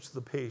manage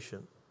the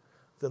patient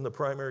than the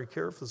primary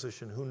care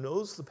physician, who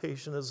knows the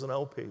patient as an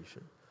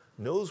outpatient,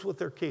 knows what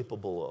they're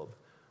capable of,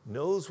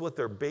 knows what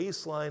their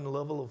baseline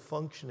level of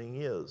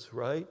functioning is,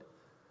 right?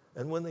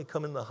 And when they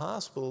come in the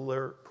hospital,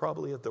 they're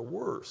probably at their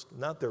worst,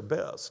 not their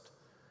best.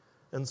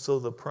 And so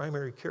the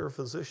primary care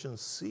physician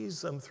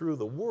sees them through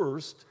the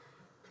worst,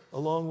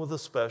 along with a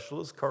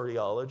specialist,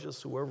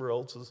 cardiologist, whoever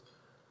else has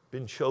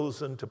been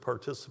chosen to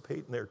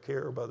participate in their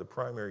care by the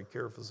primary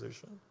care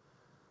physician.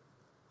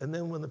 And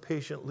then when the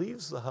patient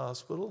leaves the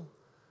hospital,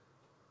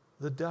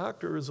 the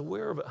doctor is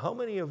aware of it. How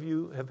many of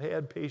you have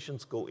had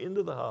patients go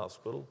into the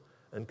hospital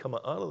and come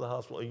out of the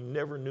hospital and you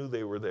never knew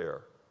they were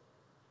there?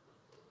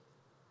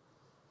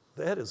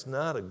 That is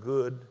not a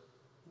good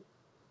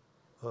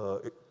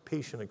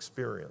patient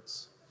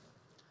experience.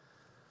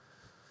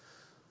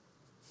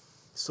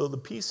 So the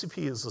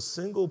PCP is a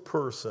single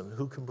person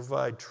who can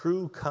provide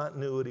true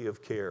continuity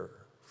of care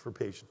for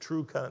patients,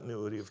 true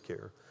continuity of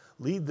care,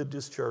 lead the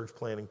discharge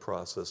planning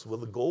process with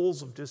the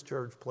goals of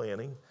discharge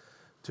planning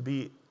to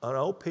be an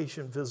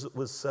outpatient visit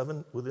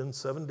within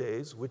 7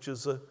 days, which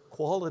is a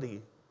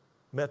quality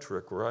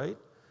metric, right?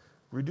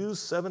 Reduce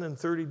 7 and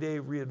 30-day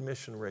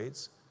readmission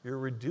rates. You're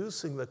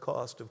reducing the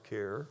cost of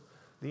care.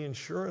 The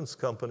insurance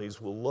companies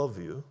will love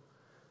you.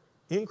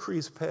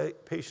 Increase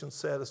patient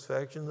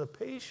satisfaction. The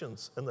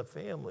patients and the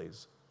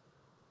families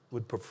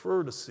would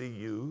prefer to see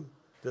you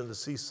than to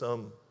see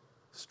some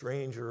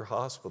stranger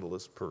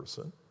hospitalist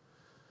person.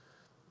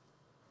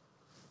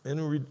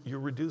 And you're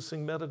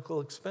reducing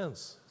medical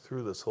expense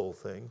through this whole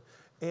thing.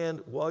 And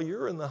while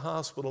you're in the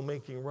hospital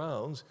making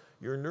rounds,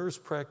 your nurse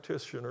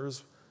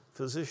practitioners,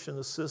 physician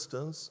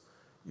assistants,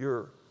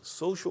 your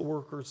social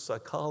workers,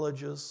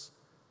 psychologists,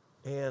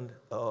 and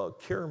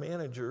care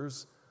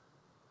managers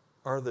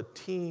are the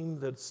team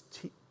that's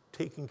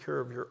taking care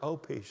of your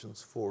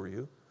outpatients for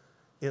you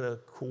in a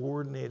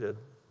coordinated,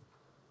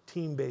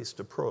 team-based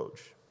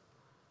approach.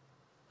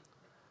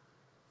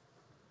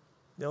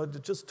 Now, to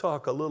just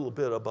talk a little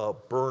bit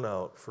about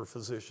burnout for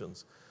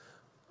physicians.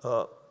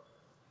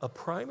 A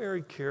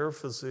primary care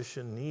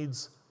physician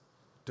needs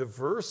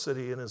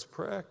diversity in his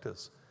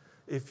practice.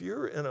 If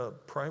you're in a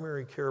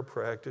primary care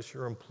practice,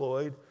 you're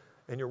employed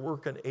and you're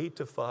working 8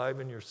 to 5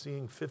 and you're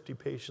seeing 50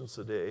 patients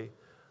a day,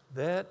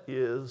 that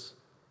is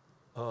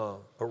a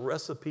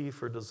recipe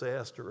for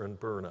disaster and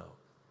burnout,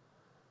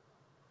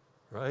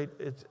 right?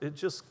 It's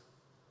just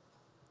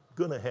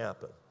gonna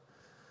happen.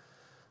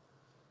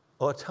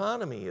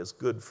 Autonomy is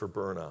good for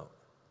burnout.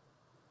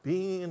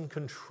 Being in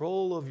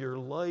control of your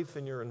life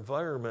and your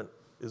environment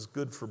is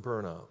good for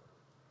burnout.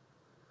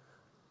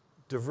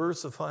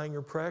 Diversifying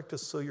your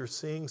practice so you're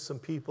seeing some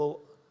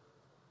people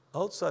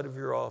outside of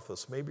your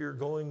office. Maybe you're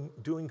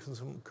doing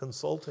some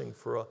consulting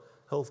for a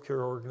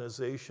healthcare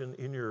organization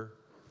in your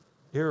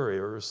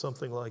area or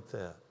something like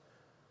that.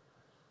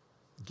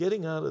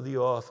 Getting out of the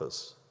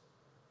office,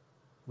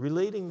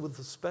 relating with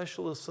the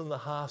specialists in the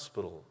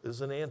hospital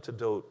is an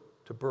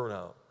antidote to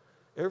burnout.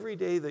 Every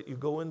day that you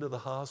go into the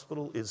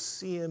hospital is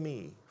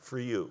CME for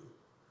you.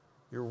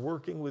 You're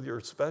working with your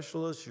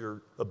specialists,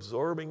 you're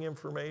absorbing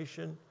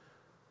information.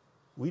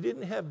 We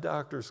didn't have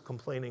doctors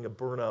complaining of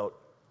burnout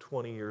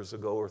 20 years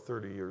ago or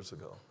 30 years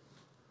ago.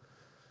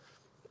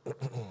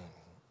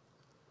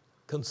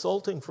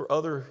 Consulting for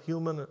other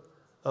human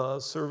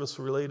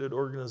service-related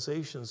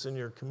organizations in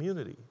your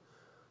community,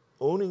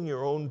 owning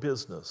your own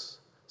business,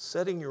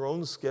 setting your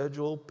own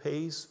schedule,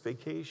 pace,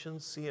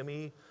 vacations,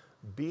 CME,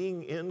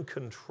 being in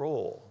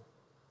control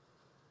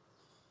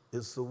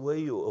is the way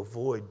you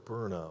avoid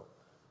burnout.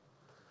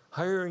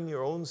 Hiring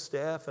your own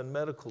staff and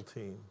medical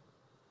team.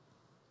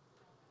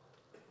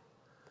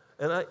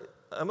 And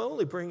I'm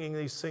only bringing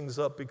these things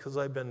up because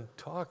I've been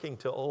talking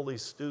to all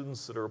these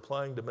students that are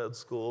applying to med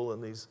school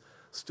and these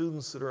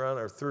students that are on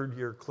our third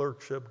year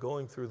clerkship,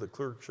 going through the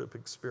clerkship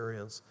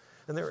experience,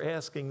 and they're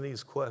asking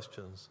these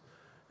questions.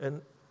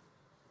 And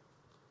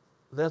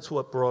that's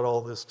what brought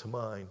all this to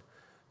mind.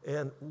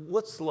 And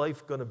what's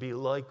life going to be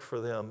like for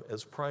them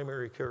as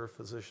primary care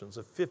physicians?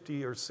 If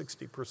 50 or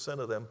 60%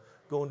 of them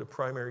go into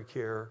primary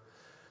care.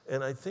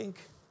 And I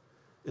think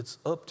it's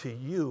up to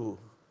you,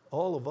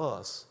 all of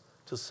us,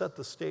 to set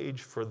the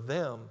stage for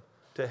them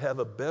to have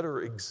a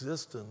better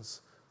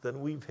existence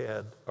than we've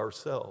had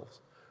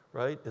ourselves,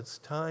 right? It's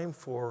time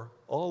for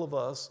all of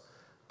us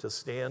to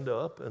stand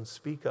up and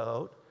speak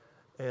out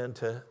and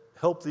to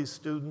help these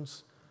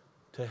students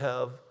to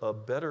have a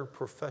better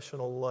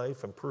professional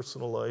life and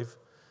personal life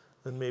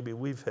than maybe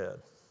we've had.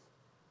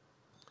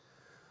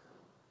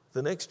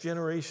 The next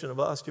generation of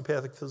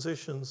osteopathic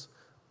physicians,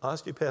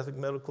 osteopathic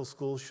medical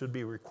schools should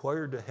be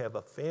required to have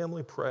a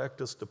family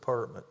practice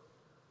department.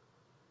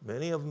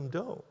 Many of them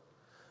don't.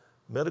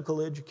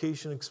 Medical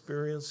education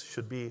experience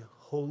should be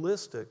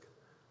holistic,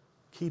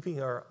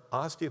 keeping our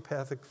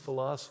osteopathic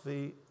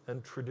philosophy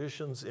and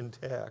traditions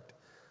intact,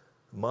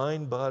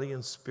 mind, body,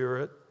 and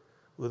spirit,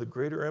 with a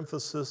greater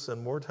emphasis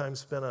and more time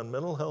spent on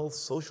mental health,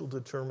 social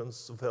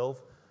determinants of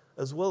health,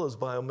 as well as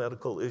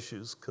biomedical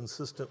issues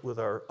consistent with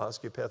our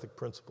osteopathic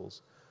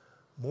principles.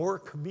 More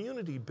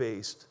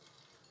community-based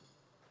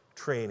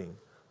training.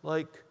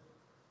 Like,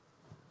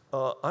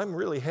 I'm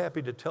really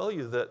happy to tell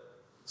you that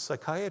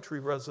psychiatry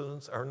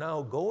residents are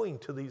now going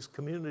to these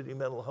community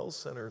mental health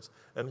centers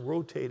and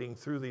rotating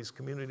through these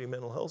community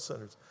mental health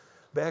centers.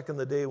 Back in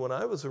the day when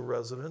I was a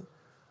resident,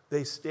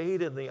 they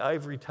stayed in the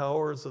ivory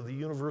towers of the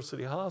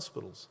university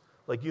hospitals,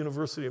 like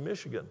University of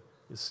Michigan.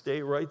 You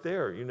stay right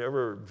there. You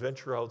never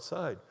venture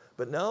outside.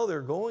 But now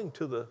they're going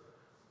to the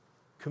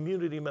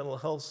community mental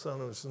health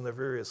centers in the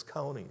various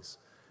counties,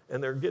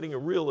 and they're getting a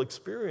real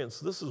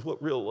experience. This is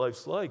what real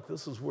life's like.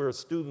 This is where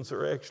students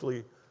are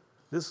actually,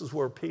 this is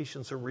where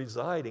patients are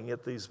residing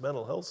at these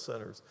mental health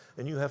centers,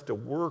 and you have to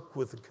work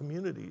with the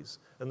communities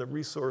and the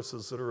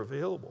resources that are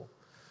available.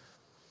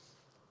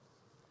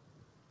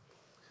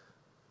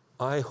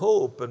 I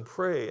hope and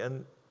pray,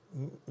 and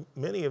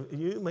many of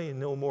you may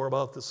know more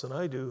about this than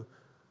I do,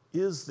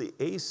 is the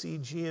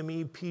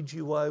ACGME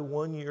PGY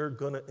 1 year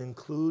going to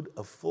include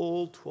a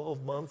full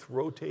 12-month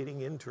rotating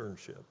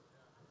internship?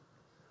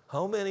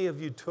 How many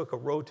of you took a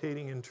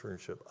rotating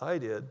internship? I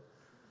did.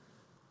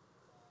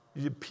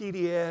 You did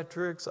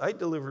pediatrics. I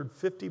delivered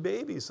 50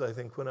 babies, I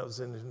think, when I was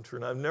an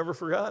intern. I've never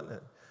forgotten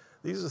it.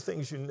 These are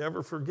things you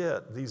never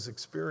forget, these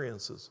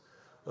experiences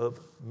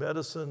of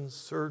medicine,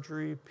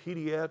 surgery,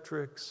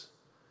 pediatrics.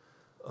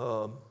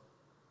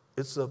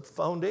 It's the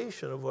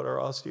foundation of what our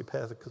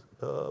osteopathic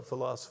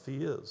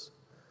philosophy is.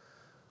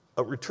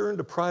 A return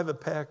to private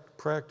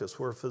practice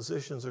where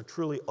physicians are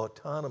truly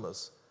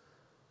autonomous,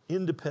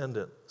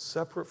 independent,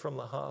 separate from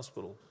the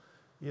hospital,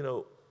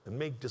 and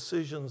make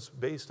decisions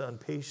based on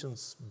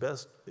patients'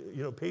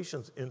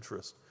 patient's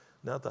interest,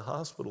 not the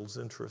hospital's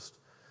interest.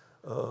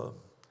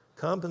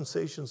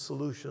 Compensation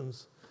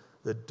solutions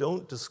that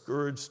don't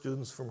discourage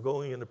students from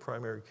going into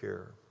primary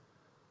care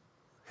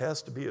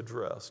has to be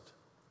addressed.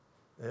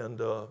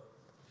 And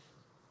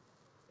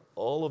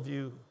all of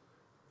you,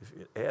 if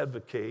you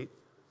advocate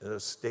in a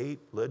state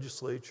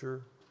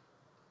legislature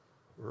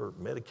or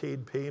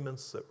Medicaid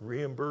payments that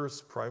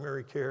reimburse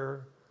primary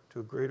care to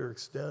a greater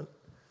extent,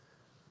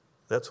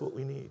 that's what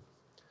we need.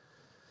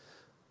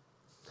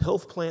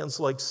 Health plans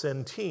like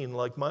Centene,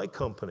 like my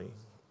company,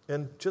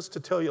 and just to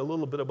tell you a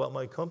little bit about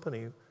my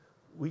company,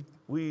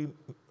 we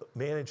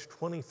manage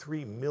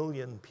 23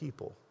 million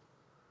people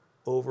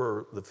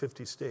over the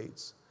 50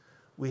 states.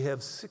 We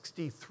have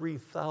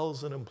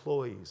 63,000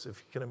 employees, if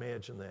you can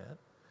imagine that.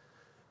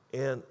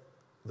 And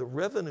the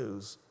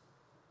revenues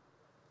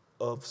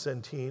of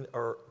Centene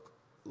are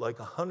like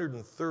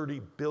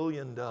 $130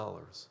 billion.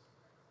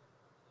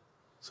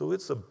 So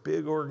it's a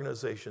big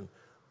organization.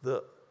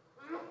 The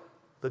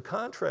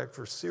contract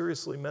for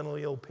seriously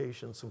mentally ill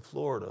patients in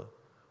Florida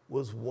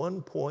was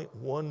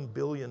 $1.1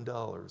 billion,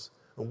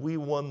 and we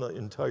won the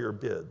entire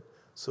bid.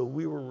 So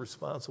we were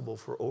responsible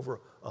for over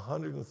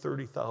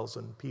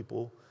 130,000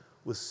 people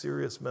with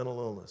serious mental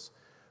illness.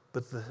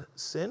 But the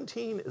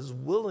Centene is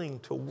willing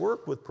to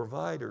work with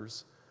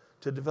providers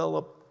to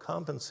develop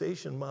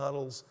compensation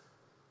models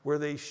where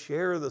they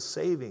share the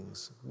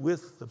savings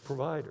with the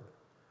provider.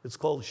 It's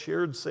called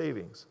shared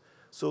savings.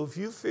 So if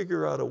you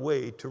figure out a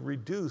way to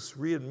reduce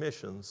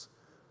readmissions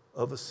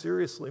of a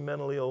seriously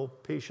mentally ill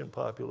patient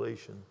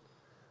population,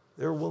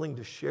 they're willing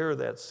to share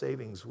that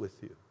savings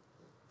with you.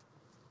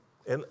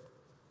 And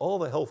all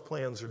the health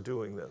plans are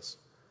doing this.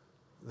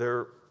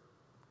 They're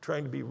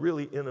trying to be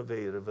really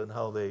innovative in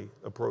how they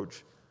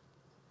approach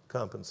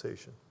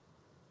compensation.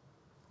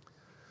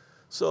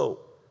 So,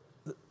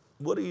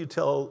 what do you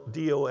tell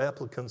DO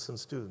applicants and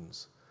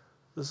students?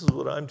 This is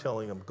what I'm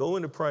telling them. Go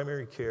into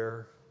primary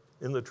care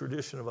in the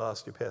tradition of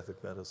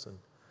osteopathic medicine.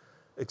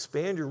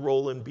 Expand your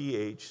role in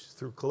BH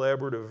through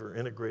collaborative or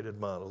integrated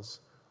models.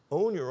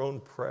 Own your own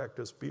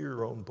practice, be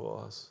your own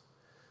boss.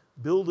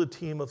 Build a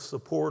team of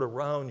support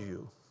around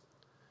you,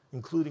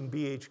 including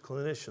BH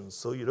clinicians,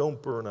 so you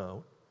don't burn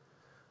out.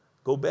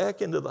 Go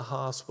back into the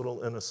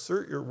hospital and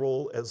assert your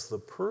role as the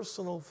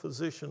personal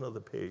physician of the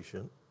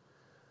patient.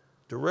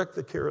 Direct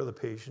the care of the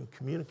patient,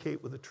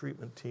 communicate with the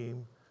treatment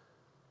team,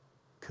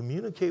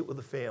 communicate with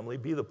the family,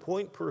 be the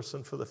point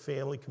person for the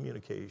family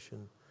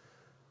communication,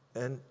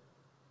 and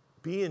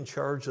be in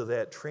charge of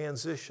that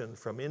transition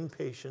from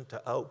inpatient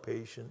to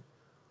outpatient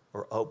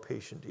or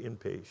outpatient to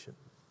inpatient.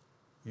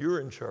 You're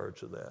in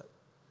charge of that.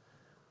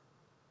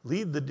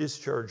 Lead the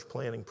discharge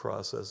planning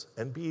process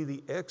and be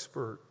the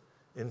expert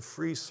in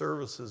free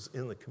services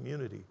in the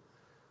community.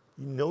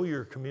 You know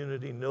your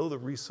community, know the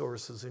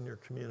resources in your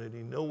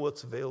community, know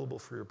what's available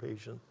for your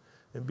patient,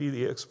 and be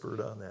the expert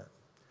on that.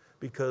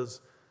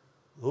 Because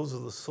those are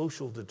the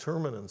social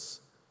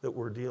determinants that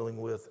we're dealing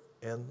with,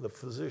 and the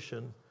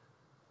physician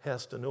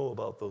has to know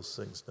about those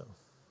things now.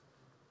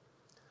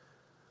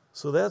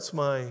 So that's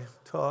my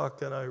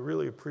talk, and I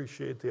really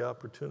appreciate the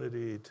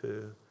opportunity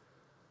to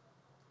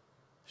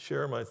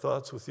share my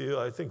thoughts with you.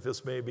 I think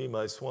this may be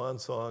my swan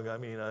song. I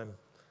mean,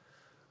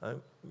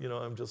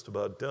 I'm just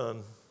about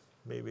done,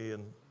 maybe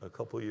in a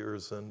couple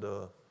years, and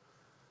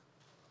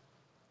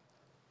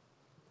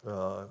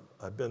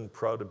I've been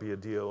proud to be a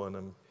DO, and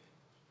I'm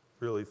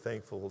really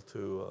thankful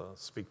to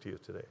speak to you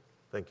today.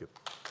 Thank you.